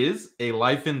unless it is a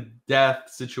life and death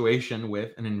situation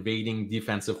with an invading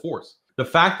defensive force. The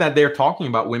fact that they're talking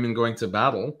about women going to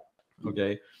battle,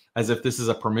 okay, as if this is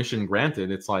a permission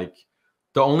granted, it's like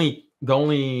the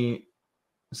only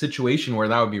situation where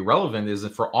that would be relevant is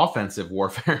for offensive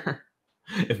warfare.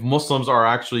 If Muslims are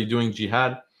actually doing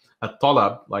jihad at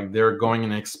talab, like they're going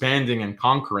and expanding and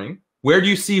conquering, where do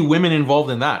you see women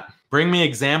involved in that? Bring me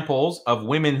examples of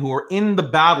women who are in the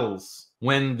battles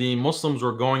when the Muslims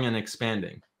were going and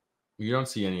expanding. You don't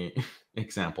see any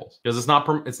examples because it's not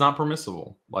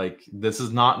permissible. Like, this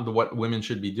is not what women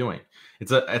should be doing.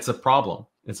 It's a problem.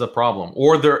 It's a problem.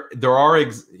 Or there are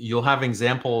you'll have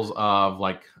examples of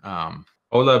like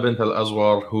Ola bint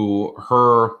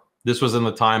al-Azwar, this was in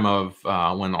the time of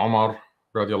when Umar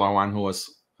radiallahu anhu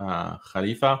was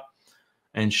Khalifa,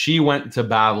 and she went to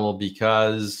battle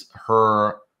because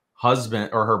her husband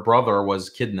or her brother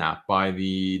was kidnapped by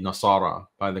the Nasara,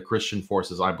 by the Christian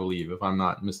forces, I believe, if I'm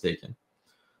not mistaken.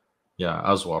 Yeah,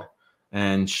 Azwar.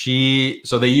 And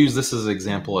so they use this as an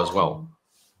example as well.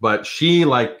 But she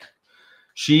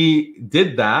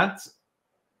did that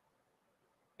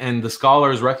And the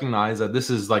scholars recognize that this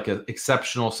is like an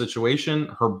exceptional situation.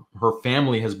 Her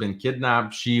family has been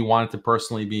kidnapped. She wanted to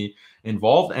personally be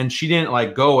involved, and she didn't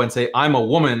like go and say, I'm a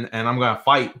woman and I'm going to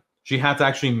fight. She had to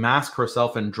actually mask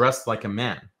herself and dress like a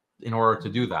man in order to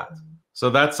do that. So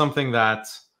that's something that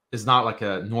is not like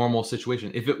a normal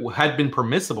situation. If it had been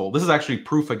permissible, this is actually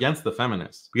proof against the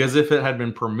feminists, because if it had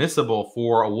been permissible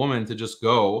for a woman to just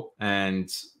go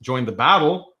and join the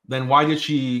battle, then why did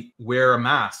she wear a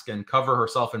mask and cover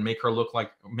herself and make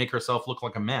herself look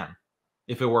like a man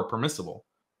if it were permissible?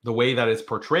 The way that it's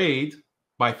portrayed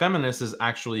by feminists is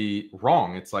actually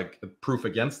wrong. It's like a proof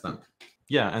against them.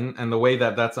 Yeah, and the way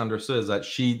that that's understood is that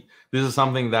this is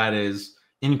something that is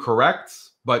incorrect,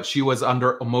 but she was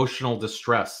under emotional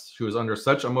distress. She was under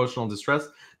such emotional distress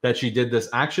that she did this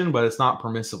action, but it's not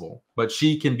permissible. But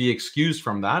she can be excused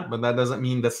from that, but that doesn't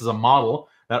mean this is a model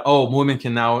that, oh, women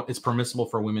can now, it's permissible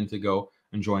for women to go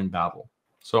and join battle.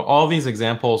 So all these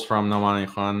examples from Nouman Ali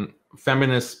Khan,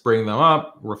 feminists bring them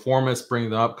up, reformists bring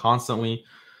them up constantly,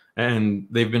 and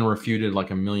they've been refuted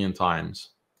like a million times.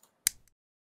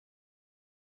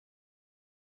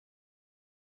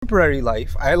 Contemporary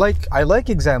life, I like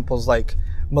examples like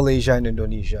Malaysia and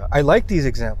Indonesia. I like these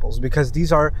examples because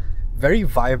these are very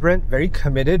vibrant, very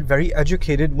committed, very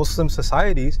educated Muslim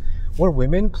societies where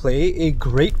women play a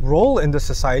great role in the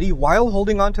society while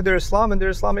holding on to their Islam and their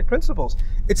Islamic principles.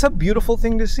 It's a beautiful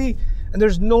thing to see, and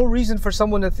there's no reason for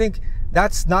someone to think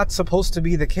that's not supposed to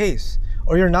be the case,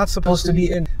 or you're not supposed to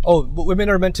be in, oh, women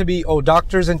are meant to be, oh,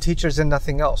 doctors and teachers and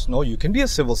nothing else. No, you can be a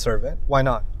civil servant. Why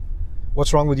not?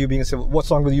 What's wrong with you being what's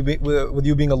wrong with you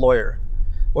being a lawyer?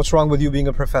 What's wrong with you being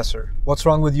a professor? What's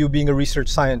wrong with you being a research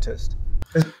scientist?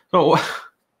 So,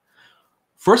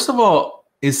 first of all,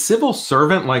 is civil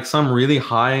servant like some really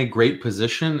high, great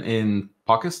position in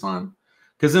Pakistan?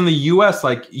 Because in the US,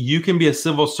 like, you can be a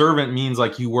civil servant means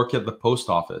like you work at the post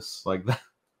office. Like that,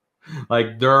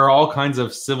 like there are all kinds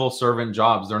of civil servant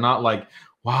jobs. They're not like,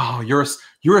 wow, you're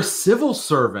a civil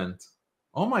servant.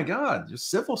 Oh my God, you're a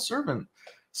civil servant.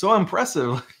 So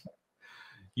impressive.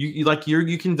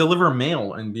 You can deliver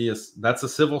mail and that's a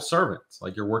civil servant.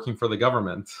 Like you're working for the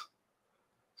government.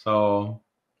 So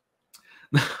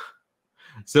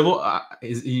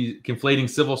is he conflating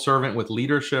civil servant with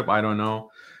leadership? I don't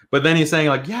know. But then he's saying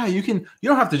like, yeah, you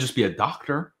don't have to just be a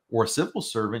doctor or a civil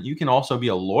servant. You can also be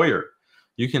a lawyer.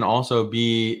 You can also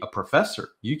be a professor.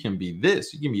 You can be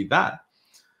this, you can be that.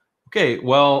 Okay,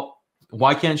 well,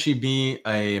 why can't she be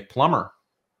a plumber?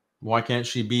 Why can't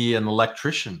she be an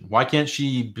electrician? Why can't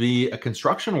she be a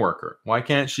construction worker? Why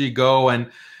can't she go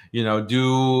and,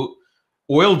 do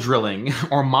oil drilling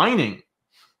or mining?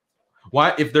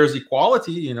 Why, if there's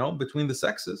equality, between the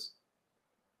sexes,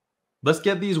 let's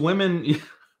get these women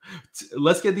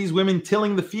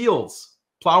tilling the fields,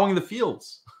 plowing the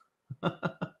fields.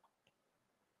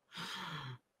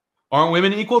 Aren't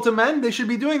women equal to men? They should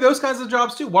be doing those kinds of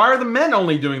jobs too. Why are the men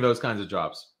only doing those kinds of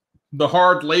jobs? The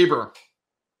hard labor.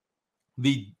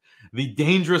 The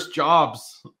dangerous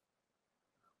jobs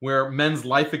where men's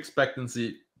life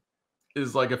expectancy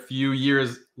is like a few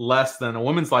years less than a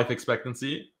woman's life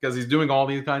expectancy because he's doing all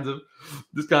this kind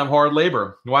of hard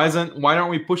labor. Why aren't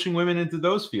we pushing women into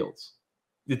those fields,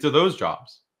 into those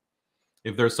jobs,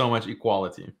 if there's so much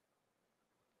equality?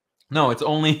 No, it's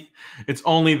only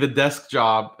the desk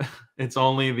job. It's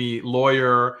only the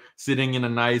lawyer sitting in a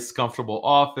nice, comfortable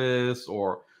office,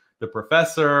 or the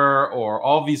professor, or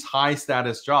all these high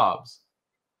status jobs.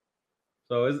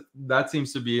 So that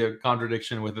seems to be a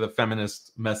contradiction with the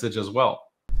feminist message as well.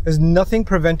 There's nothing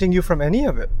preventing you from any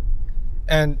of it.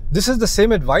 And this is the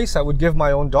same advice I would give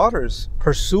my own daughters.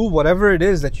 Pursue whatever it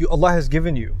is that Allah has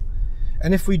given you.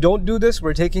 And if we don't do this,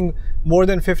 we're taking more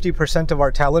than 50% of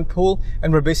our talent pool,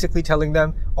 and we're basically telling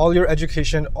them all your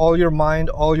education, all your mind,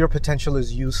 all your potential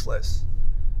is useless.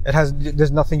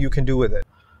 There's nothing you can do with it.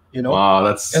 Wow,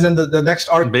 that's, and then the next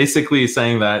art basically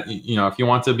saying that, if you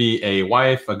want to be a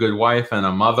wife, a good wife and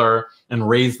a mother and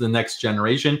raise the next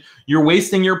generation, you're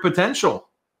wasting your potential.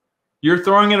 You're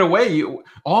throwing it away.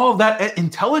 All of that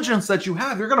intelligence that you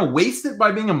have, you're going to waste it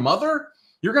by being a mother?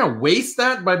 You're going to waste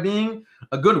that by being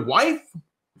a good wife?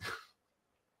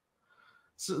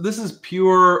 So this is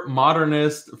pure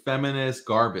modernist, feminist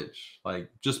garbage, like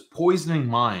just poisoning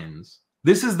minds.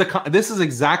 This is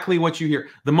exactly what you hear.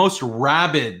 The most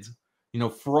rabid,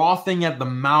 frothing at the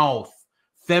mouth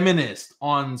feminist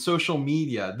on social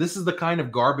media. This is the kind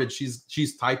of garbage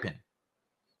she's typing.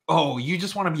 Oh, you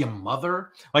just want to be a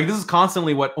mother? Like, this is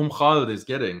constantly what Khalid is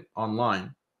getting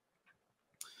online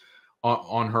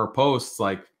on her posts,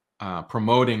 like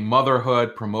promoting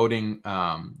motherhood, promoting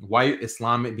white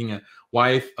Islamic, being a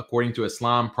wife according to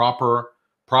Islam, proper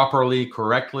properly,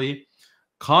 correctly.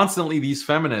 Constantly, these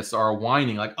feminists are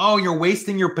whining like, "Oh, you're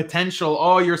wasting your potential.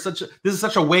 Oh, this is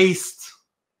such a waste.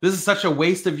 This is such a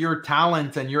waste of your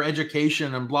talent and your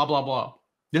education and blah, blah, blah."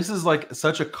 This is like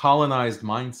such a colonized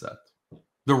mindset.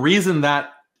 The reason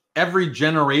that every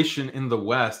generation in the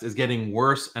West is getting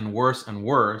worse and worse and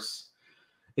worse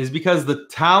is because the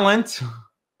talent,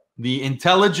 the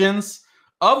intelligence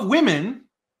of women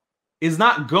is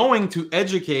not going to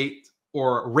educate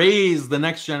or raise the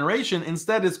next generation.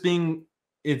 Instead, it's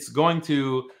going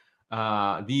to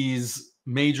these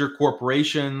major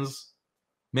corporations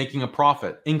making a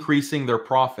profit, increasing their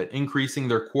profit, increasing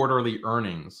their quarterly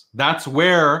earnings. That's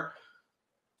where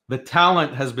the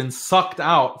talent has been sucked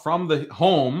out from the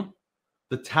home.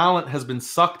 The talent has been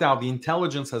sucked out. The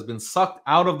intelligence has been sucked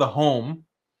out of the home.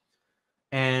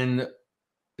 And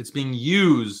it's being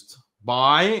used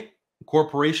by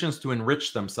corporations to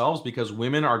enrich themselves, because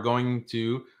women are going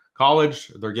to college,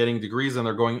 they're getting degrees, and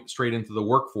they're going straight into the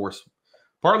workforce.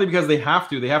 Partly because they have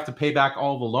to pay back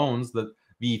all the loans, the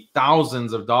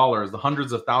thousands of dollars, the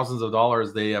hundreds of thousands of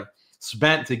dollars they have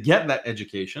spent to get that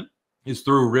education is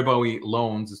through ribawi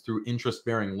loans, is through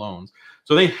interest-bearing loans.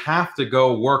 So they have to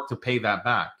go work to pay that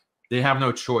back. They have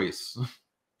no choice,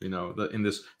 in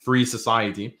this free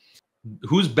society.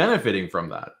 Who's benefiting from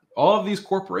that? All of these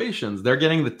corporations. They're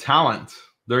getting the talent.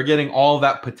 They're getting all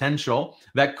that potential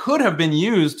that could have been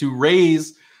used to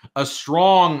raise a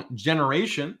strong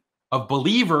generation of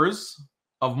believers,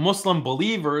 of Muslim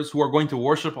believers who are going to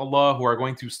worship Allah, who are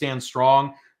going to stand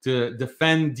strong to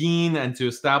defend deen and to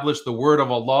establish the word of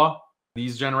Allah.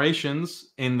 These generations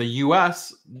in the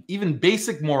US, even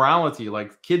basic morality,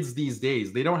 like kids these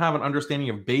days, they don't have an understanding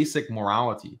of basic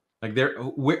morality. Like,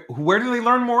 where do they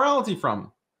learn morality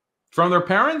from? From their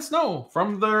parents? No,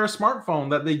 from their smartphone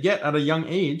that they get at a young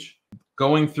age,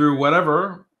 going through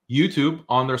whatever, YouTube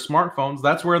on their smartphones.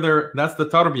 That's the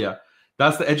tarbiyah.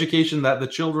 That's the education that the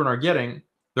children are getting.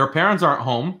 Their parents aren't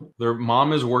home. Their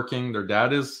mom is working. Their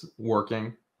dad is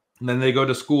working. And then they go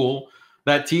to school.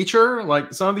 That teacher,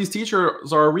 like some of these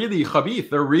teachers are really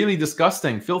khabith. They're really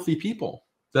disgusting, filthy people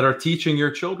that are teaching your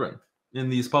children in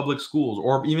these public schools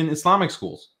or even Islamic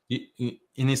schools.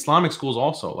 In Islamic schools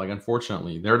also, like,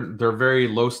 unfortunately, they're very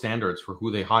low standards for who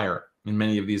they hire in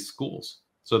many of these schools.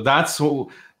 So those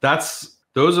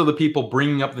are the people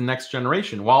bringing up the next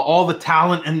generation, while all the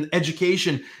talent and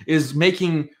education is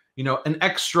making, an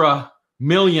extra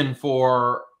million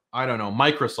for, I don't know,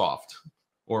 Microsoft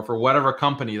or for whatever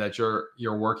company that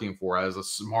you're working for as a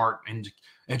smart and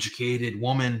educated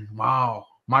woman. Wow,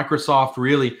 Microsoft,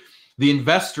 really, the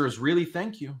investors really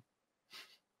thank you.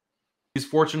 These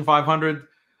Fortune 500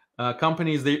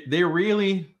 companies, they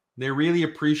really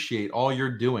appreciate all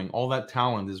you're doing. All that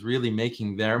talent is really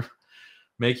making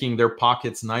their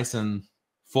pockets nice and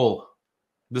full.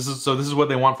 This is what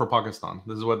they want for Pakistan.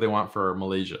 This is what they want for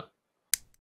Malaysia.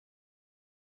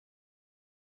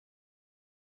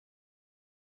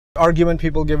 Argument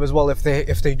people give as well, if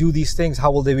they do these things,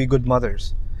 how will they be good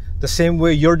mothers? The same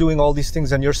way you're doing all these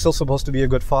things and you're still supposed to be a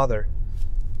good father.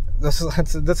 That's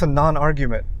a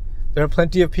non-argument. There are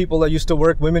plenty of people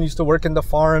that women used to work in the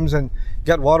farms and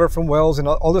get water from wells and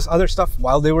all this other stuff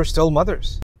while they were still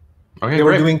mothers. Okay, they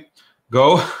were doing.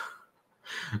 Go.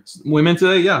 Women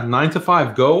today, yeah, 9 to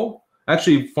 5. Go.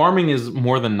 Actually, farming is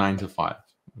more than 9 to 5.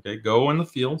 Okay, go in the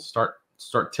fields.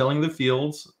 Start tilling the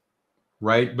fields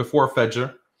right before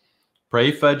Fajr.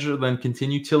 Pray Fajr, then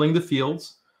continue tilling the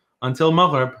fields until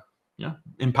Maghrib. Yeah,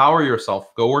 empower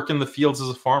yourself. Go work in the fields as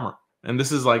a farmer. And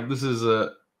this is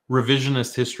a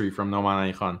revisionist history from Nouman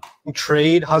Ali Khan.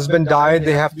 Trade, husband died,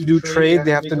 they have to do trade,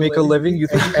 they have to make a living. You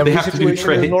think every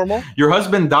situation is normal? Your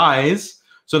husband dies,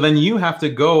 so then you have to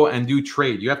go and do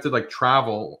trade. You have to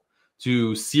travel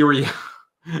to Syria.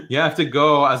 You have to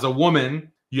go as a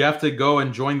woman. You have to go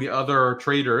and join the other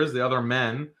traders, the other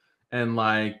men, and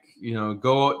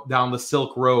go down the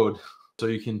Silk Road so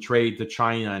you can trade to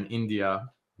China and India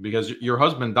because your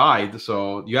husband died,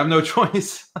 so you have no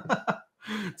choice.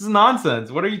 This is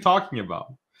nonsense. What are you talking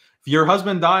about? If your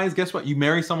husband dies, guess what? You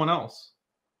marry someone else.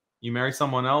 You marry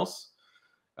someone else.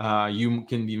 You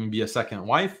can even be a second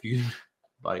wife.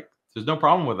 There's no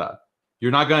problem with that.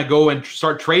 You're not going to go and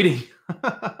start trading.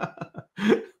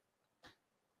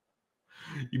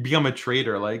 You become a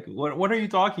trader. What are you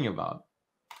talking about?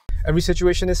 Every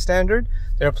situation is standard.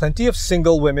 There are plenty of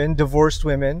single women, divorced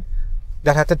women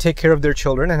that had to take care of their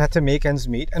children and had to make ends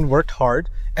meet and worked hard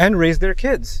and raise their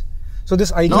kids. So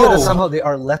this idea that somehow they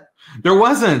are let. There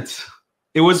wasn't.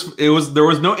 There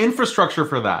was no infrastructure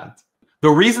for that.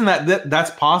 The reason that's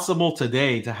possible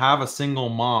today to have a single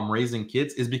mom raising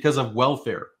kids is because of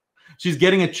welfare. She's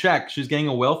getting a check. She's getting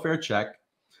a welfare check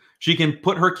She can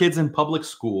put her kids in public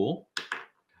school.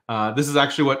 This is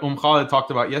actually what Khalid talked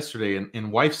about yesterday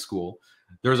in wife school.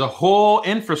 There's a whole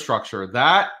infrastructure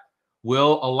that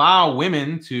will allow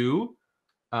women to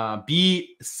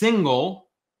be single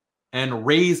and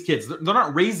raise kids. They're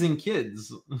not raising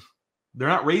kids. They're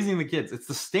not raising the kids. It's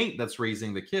the state that's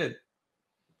raising the kid.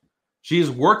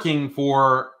 She's working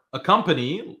for a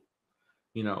company,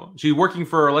 you know, she's working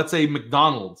for, let's say,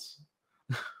 McDonald's.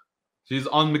 She's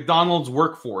on McDonald's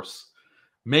workforce,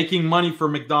 making money for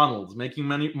McDonald's, making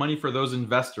money for those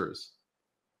investors.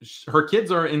 Her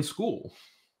kids are in school.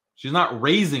 She's not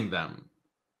raising them.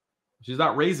 She's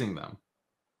not raising them.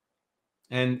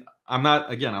 And I'm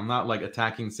not like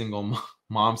attacking single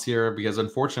moms here, because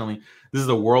unfortunately, this is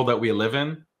the world that we live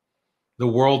in, the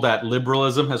world that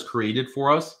liberalism has created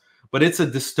for us. But it's a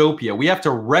dystopia. We have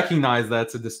to recognize that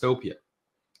it's a dystopia.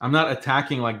 I'm not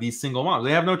attacking like these single moms.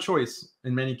 They have no choice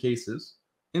in many cases.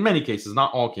 In many cases,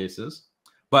 not all cases.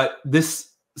 But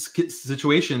this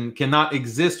situation cannot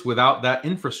exist without that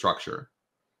infrastructure,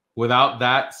 without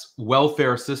that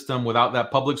welfare system, without that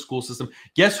public school system.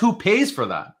 Guess who pays for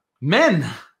that? Men.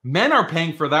 Men are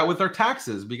paying for that with their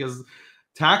taxes, because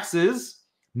taxes,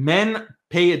 men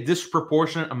pay a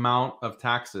disproportionate amount of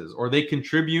taxes, or they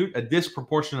contribute a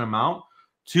disproportionate amount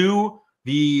to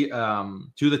the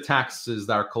taxes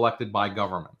that are collected by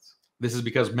governments. This is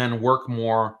because men work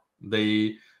more,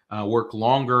 they work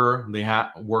longer, they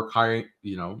work higher,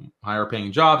 higher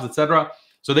paying jobs, etc.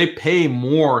 So they pay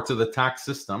more to the tax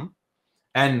system,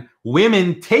 and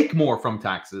women take more from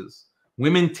taxes.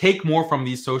 Women take more from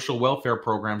these social welfare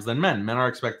programs than men. Men are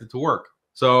expected to work.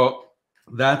 So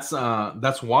that's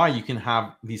why you can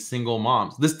have these single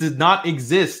moms. This did not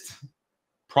exist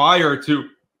prior to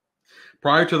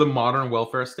the modern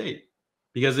welfare state.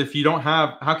 Because if you don't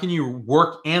have, how can you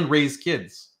work and raise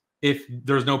kids if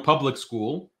there's no public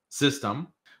school system?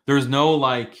 There's no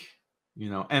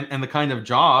and the kind of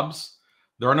jobs,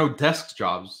 there are no desk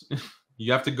jobs.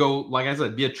 You have to go, like I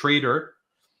said, be a trader,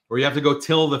 or you have to go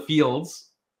till the fields.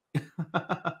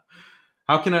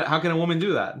 How can a woman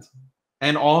do that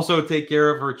and also take care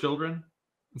of her children?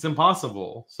 It's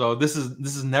impossible. So this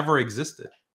has never existed.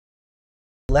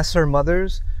 Lesser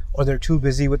mothers, or they're too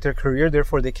busy with their career,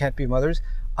 therefore they can't be mothers.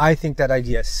 I think that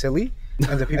idea is silly,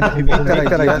 and the people who make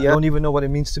that idea don't even know what it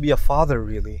means to be a father,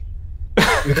 really,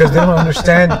 because they don't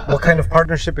understand what kind of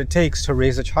partnership it takes to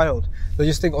raise a child. They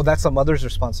just think, oh, that's a mother's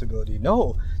responsibility.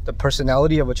 No, the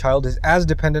personality of a child is as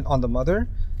dependent on the mother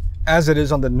as it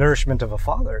is on the nourishment of a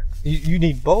father. You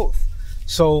need both.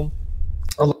 So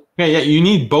yeah, you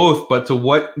need both, but to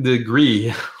what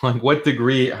degree? Like, what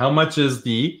degree? How much is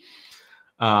the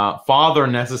father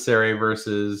necessary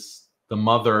versus the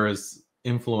mother's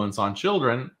influence on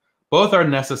children? Both are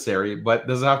necessary, but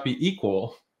does it have to be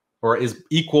equal, or is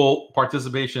equal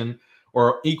participation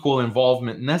or equal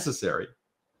involvement necessary?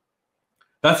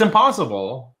 That's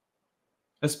impossible.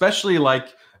 Especially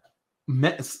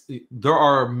there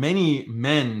are many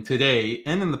men today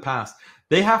and in the past,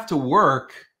 they have to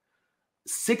work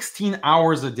 16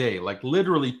 hours a day, like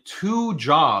literally 2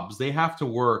 jobs they have to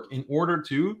work in order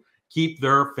to keep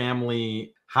their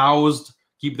family housed,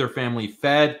 keep their family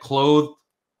fed, clothed.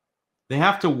 They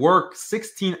have to work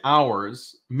 16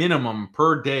 hours minimum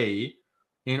per day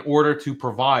in order to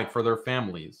provide for their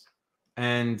families.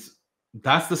 And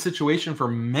that's the situation for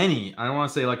many. I don't want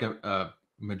to say like a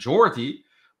majority,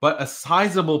 but a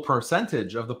sizable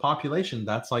percentage of the population.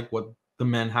 That's like what the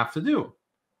men have to do.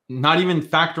 Not even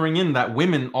factoring in that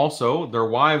women also, their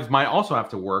wives might also have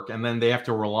to work, and then they have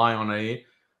to rely on a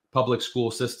public school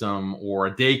system or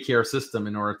a daycare system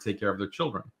in order to take care of their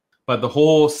children. But the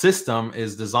whole system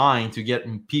is designed to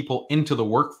get people into the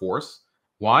workforce.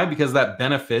 Why? Because that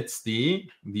benefits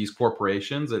these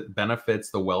corporations, it benefits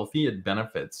the wealthy, it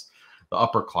benefits the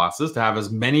upper classes to have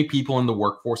as many people in the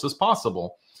workforce as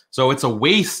possible. So it's a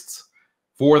waste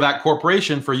for that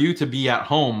corporation for you to be at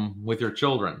home with your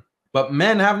children. But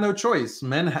men have no choice.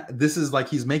 This is like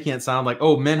he's making it sound like,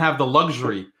 oh, men have the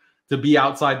luxury to be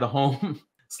outside the home,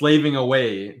 slaving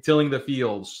away, tilling the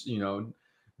fields,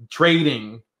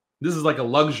 trading. This is like a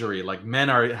luxury. Like men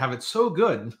have it so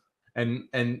good, and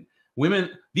women,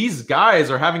 these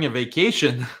guys are having a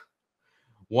vacation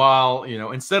while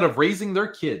instead of raising their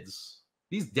kids,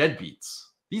 these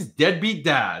deadbeat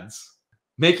dads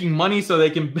making money so they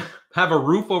can have a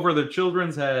roof over their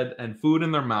children's head and food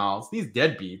in their mouths. These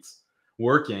deadbeats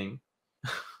working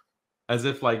as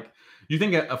if you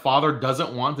think a father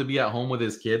doesn't want to be at home with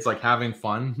his kids, like having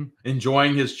fun,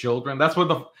 enjoying his children. That's what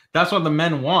the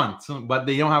men want, but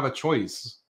they don't have a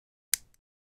choice.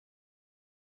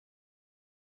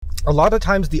 A lot of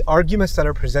times the arguments that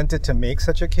are presented to make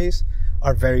such a case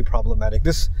are very problematic.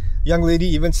 This young lady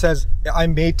even says,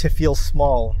 I'm made to feel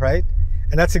small, right?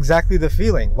 And that's exactly the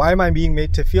feeling. Why am I being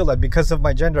made to feel that because of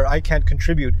my gender, I can't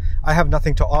contribute, I have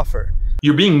nothing to offer?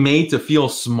 You're being made to feel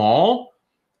small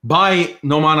by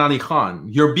Nouman Ali Khan.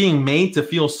 You're being made to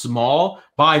feel small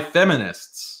by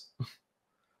feminists.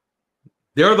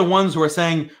 They're the ones who are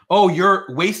saying, oh, you're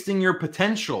wasting your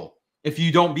potential if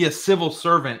you don't be a civil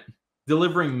servant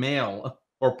delivering mail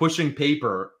or pushing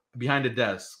paper behind a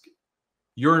desk.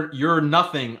 You're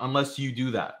nothing unless you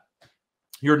do that.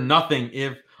 You're nothing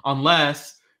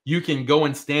unless you can go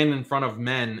and stand in front of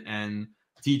men and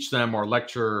teach them or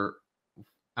lecture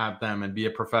at them and be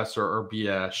a professor or be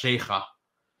a sheikha.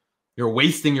 You're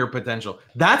wasting your potential.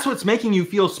 That's what's making you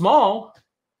feel small.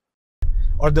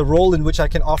 Or the role in which I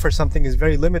can offer something is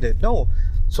very limited. No,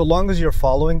 so long as you're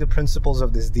following the principles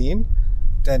of this deen,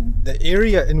 then the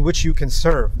area in which you can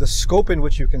serve, the scope in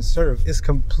which you can serve is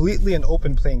completely an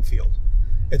open playing field.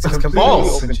 It's completely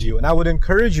open to you, and I would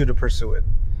encourage you to pursue it.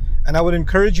 And I would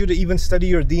encourage you to even study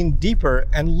your deen deeper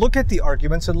and look at the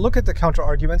arguments and look at the counter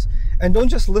arguments, and don't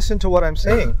just listen to what I'm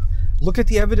saying. Look at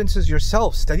the evidences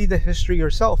yourself, study the history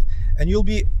yourself, and you'll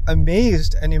be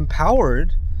amazed and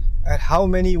empowered at how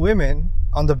many women,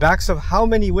 on the backs of how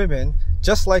many women,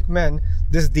 just like men,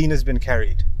 this deen has been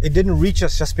carried. It didn't reach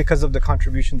us just because of the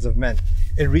contributions of men.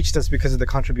 It reached us because of the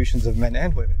contributions of men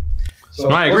and women. So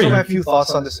no, I agree. Those are my few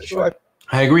thoughts on this issue.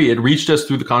 I agree. It reached us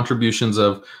through the contributions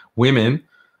of women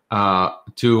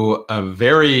to a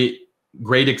very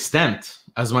great extent,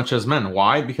 as much as men.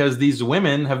 Why? Because these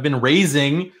women have been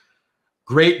raising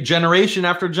great generation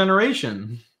after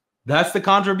generation. That's the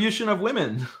contribution of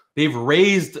women. They've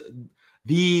raised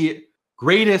the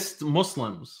greatest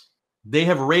Muslims. They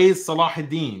have raised Salah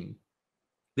ad-Din.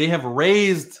 They have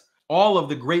raised all of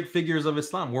the great figures of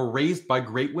Islam. Were raised by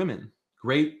great women,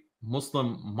 great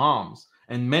Muslim moms.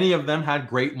 And many of them had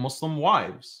great Muslim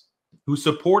wives who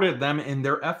supported them in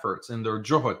their efforts, in their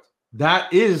juhud.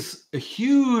 That is a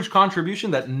huge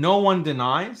contribution that no one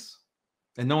denies,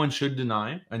 and no one should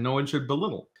deny, and no one should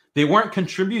belittle. They weren't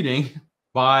contributing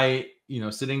by,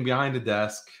 sitting behind a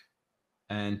desk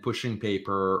and pushing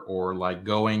paper or like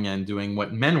going and doing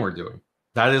what men were doing.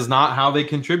 That is not how they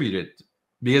contributed.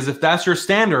 Because if that's your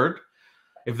standard,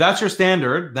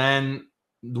 then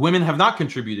women have not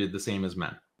contributed the same as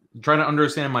men. I'm trying to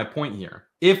understand my point here.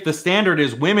 If the standard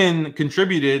is women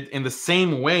contributed in the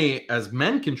same way as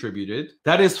men contributed,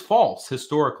 that is false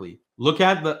historically. Look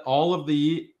at all of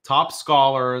the top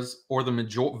scholars or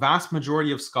the vast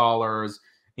majority of scholars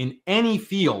in any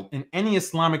field, in any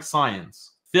Islamic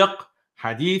science, fiqh,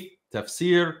 hadith,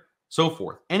 tafsir, so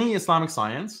forth. Any Islamic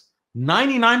science,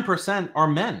 99% are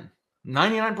men.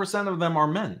 99% of them are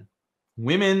men.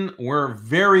 Women were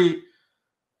very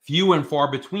few and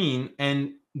far between,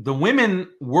 and the women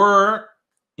were,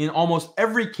 in almost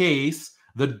every case,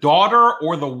 the daughter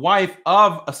or the wife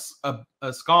of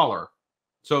a scholar.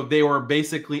 So they were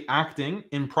basically acting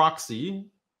in proxy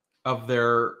of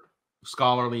their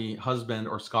scholarly husband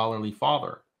or scholarly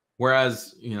father.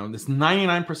 Whereas, this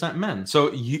 99% men. So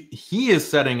he is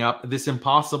setting up this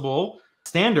impossible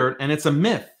standard, and it's a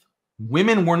myth.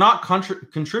 Women were not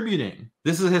contributing.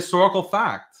 This is a historical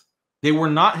fact. They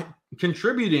were not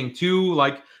contributing to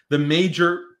like the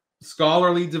major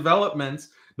scholarly developments,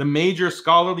 the major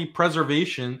scholarly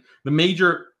preservation, the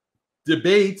major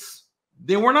debates.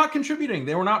 They were not contributing.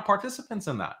 They were not participants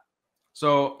in that.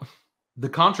 So the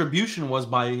contribution was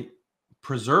by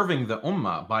preserving the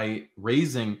ummah, by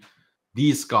raising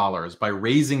these scholars, by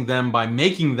raising them, by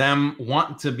making them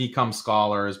want to become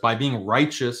scholars, by being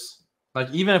righteous. Like,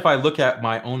 even if I look at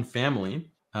my own family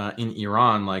in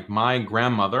Iran, like my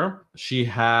grandmother, she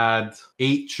had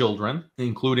 8 children,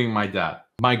 including my dad.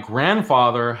 My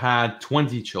grandfather had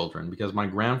 20 children because my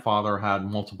grandfather had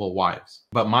multiple wives.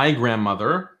 But my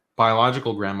grandmother,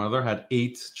 biological grandmother, had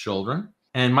 8 children.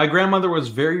 And my grandmother was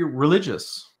very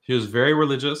religious. She was very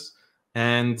religious.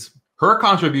 And her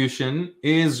contribution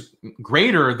is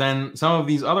greater than some of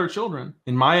these other children,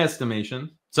 in my estimation.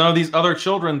 Some of these other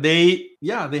children, they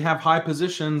have high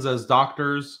positions as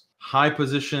doctors, high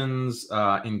positions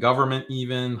in government,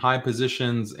 even high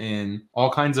positions in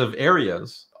all kinds of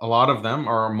areas. A lot of them,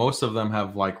 or most of them,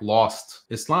 have like lost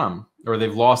Islam, or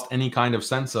they've lost any kind of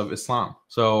sense of Islam.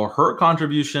 So her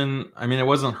contribution, I mean, it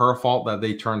wasn't her fault that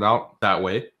they turned out that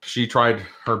way. She tried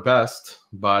her best,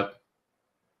 but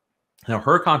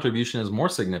her contribution is more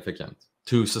significant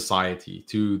to society,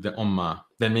 to the ummah,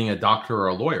 than being a doctor or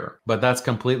a lawyer. But that's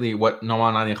completely what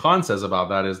Nouman Ali Khan says about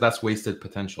that, is that's wasted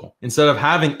potential. Instead of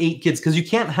having 8 kids, because you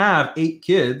can't have 8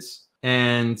 kids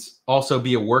and also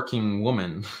be a working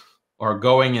woman or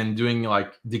going and doing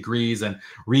like degrees and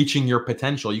reaching your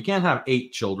potential. You can't have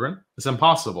 8 children. It's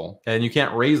impossible. And you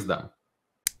can't raise them.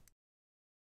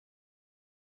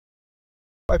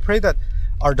 I pray that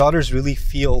our daughters really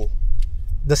feel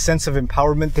the sense of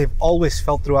empowerment they've always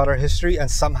felt throughout our history, and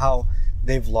somehow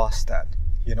they've lost that.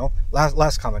 You know,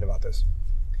 last comment about this.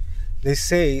 They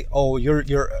say, oh,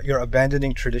 you're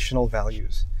abandoning traditional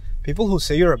values. People who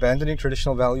say you're abandoning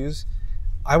traditional values,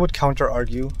 I would counter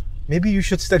argue, maybe you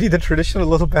should study the tradition a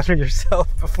little better yourself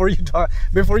before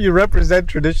you represent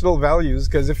traditional values,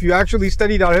 because if you actually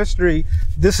studied our history,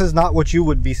 this is not what you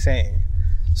would be saying.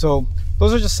 So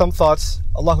those are just some thoughts.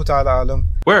 Allahu Ta'ala alam.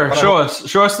 Where? Show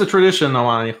us the tradition,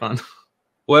 Nouman Ali Khan.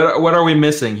 What are we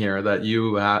missing here that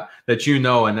you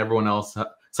know and everyone else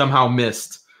somehow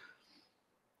missed?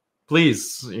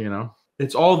 Please, you know,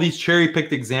 it's all these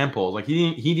cherry-picked examples. Like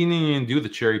he didn't even do the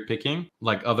cherry picking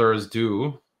like others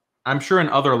do. I'm sure in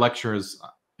other lectures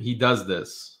he does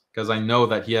this, because I know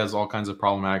that he has all kinds of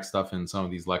problematic stuff in some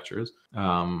of these lectures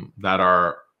that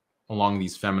are along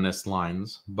these feminist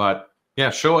lines. But yeah,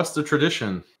 show us the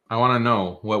tradition. I want to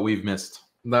know what we've missed.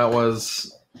 That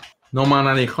was Nouman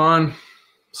Ali Khan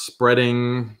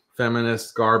spreading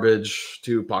feminist garbage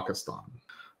to Pakistan.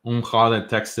 Khalid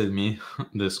texted me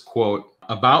this quote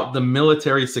about the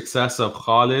military success of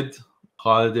Khalid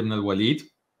ibn al-Walid,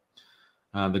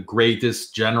 the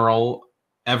greatest general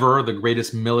ever, the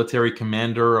greatest military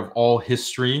commander of all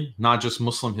history, not just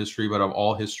Muslim history, but of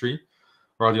all history.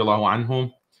 Radiallahu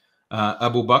anhu.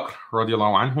 Abu Bakr,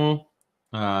 radiallahu anhu,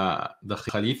 the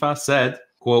Khalifa, said,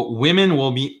 quote, women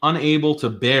will be unable to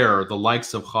bear the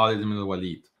likes of Khalid ibn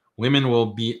al-Walid. Women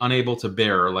will be unable to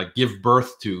bear, like give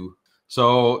birth to.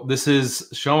 So this is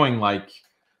showing, like,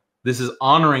 this is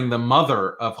honoring the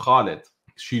mother of Khalid.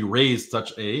 She raised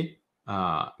such a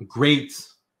great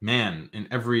man in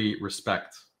every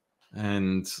respect.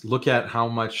 And look at how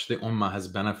much the Ummah has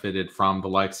benefited from the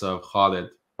likes of Khalid,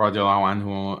 radiallahu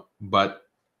anhu. But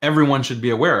everyone should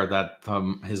be aware that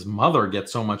his mother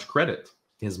gets so much credit.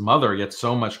 His mother gets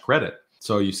so much credit.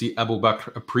 So you see Abu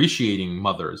Bakr appreciating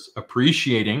mothers,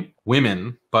 appreciating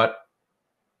women, but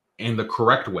in the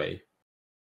correct way.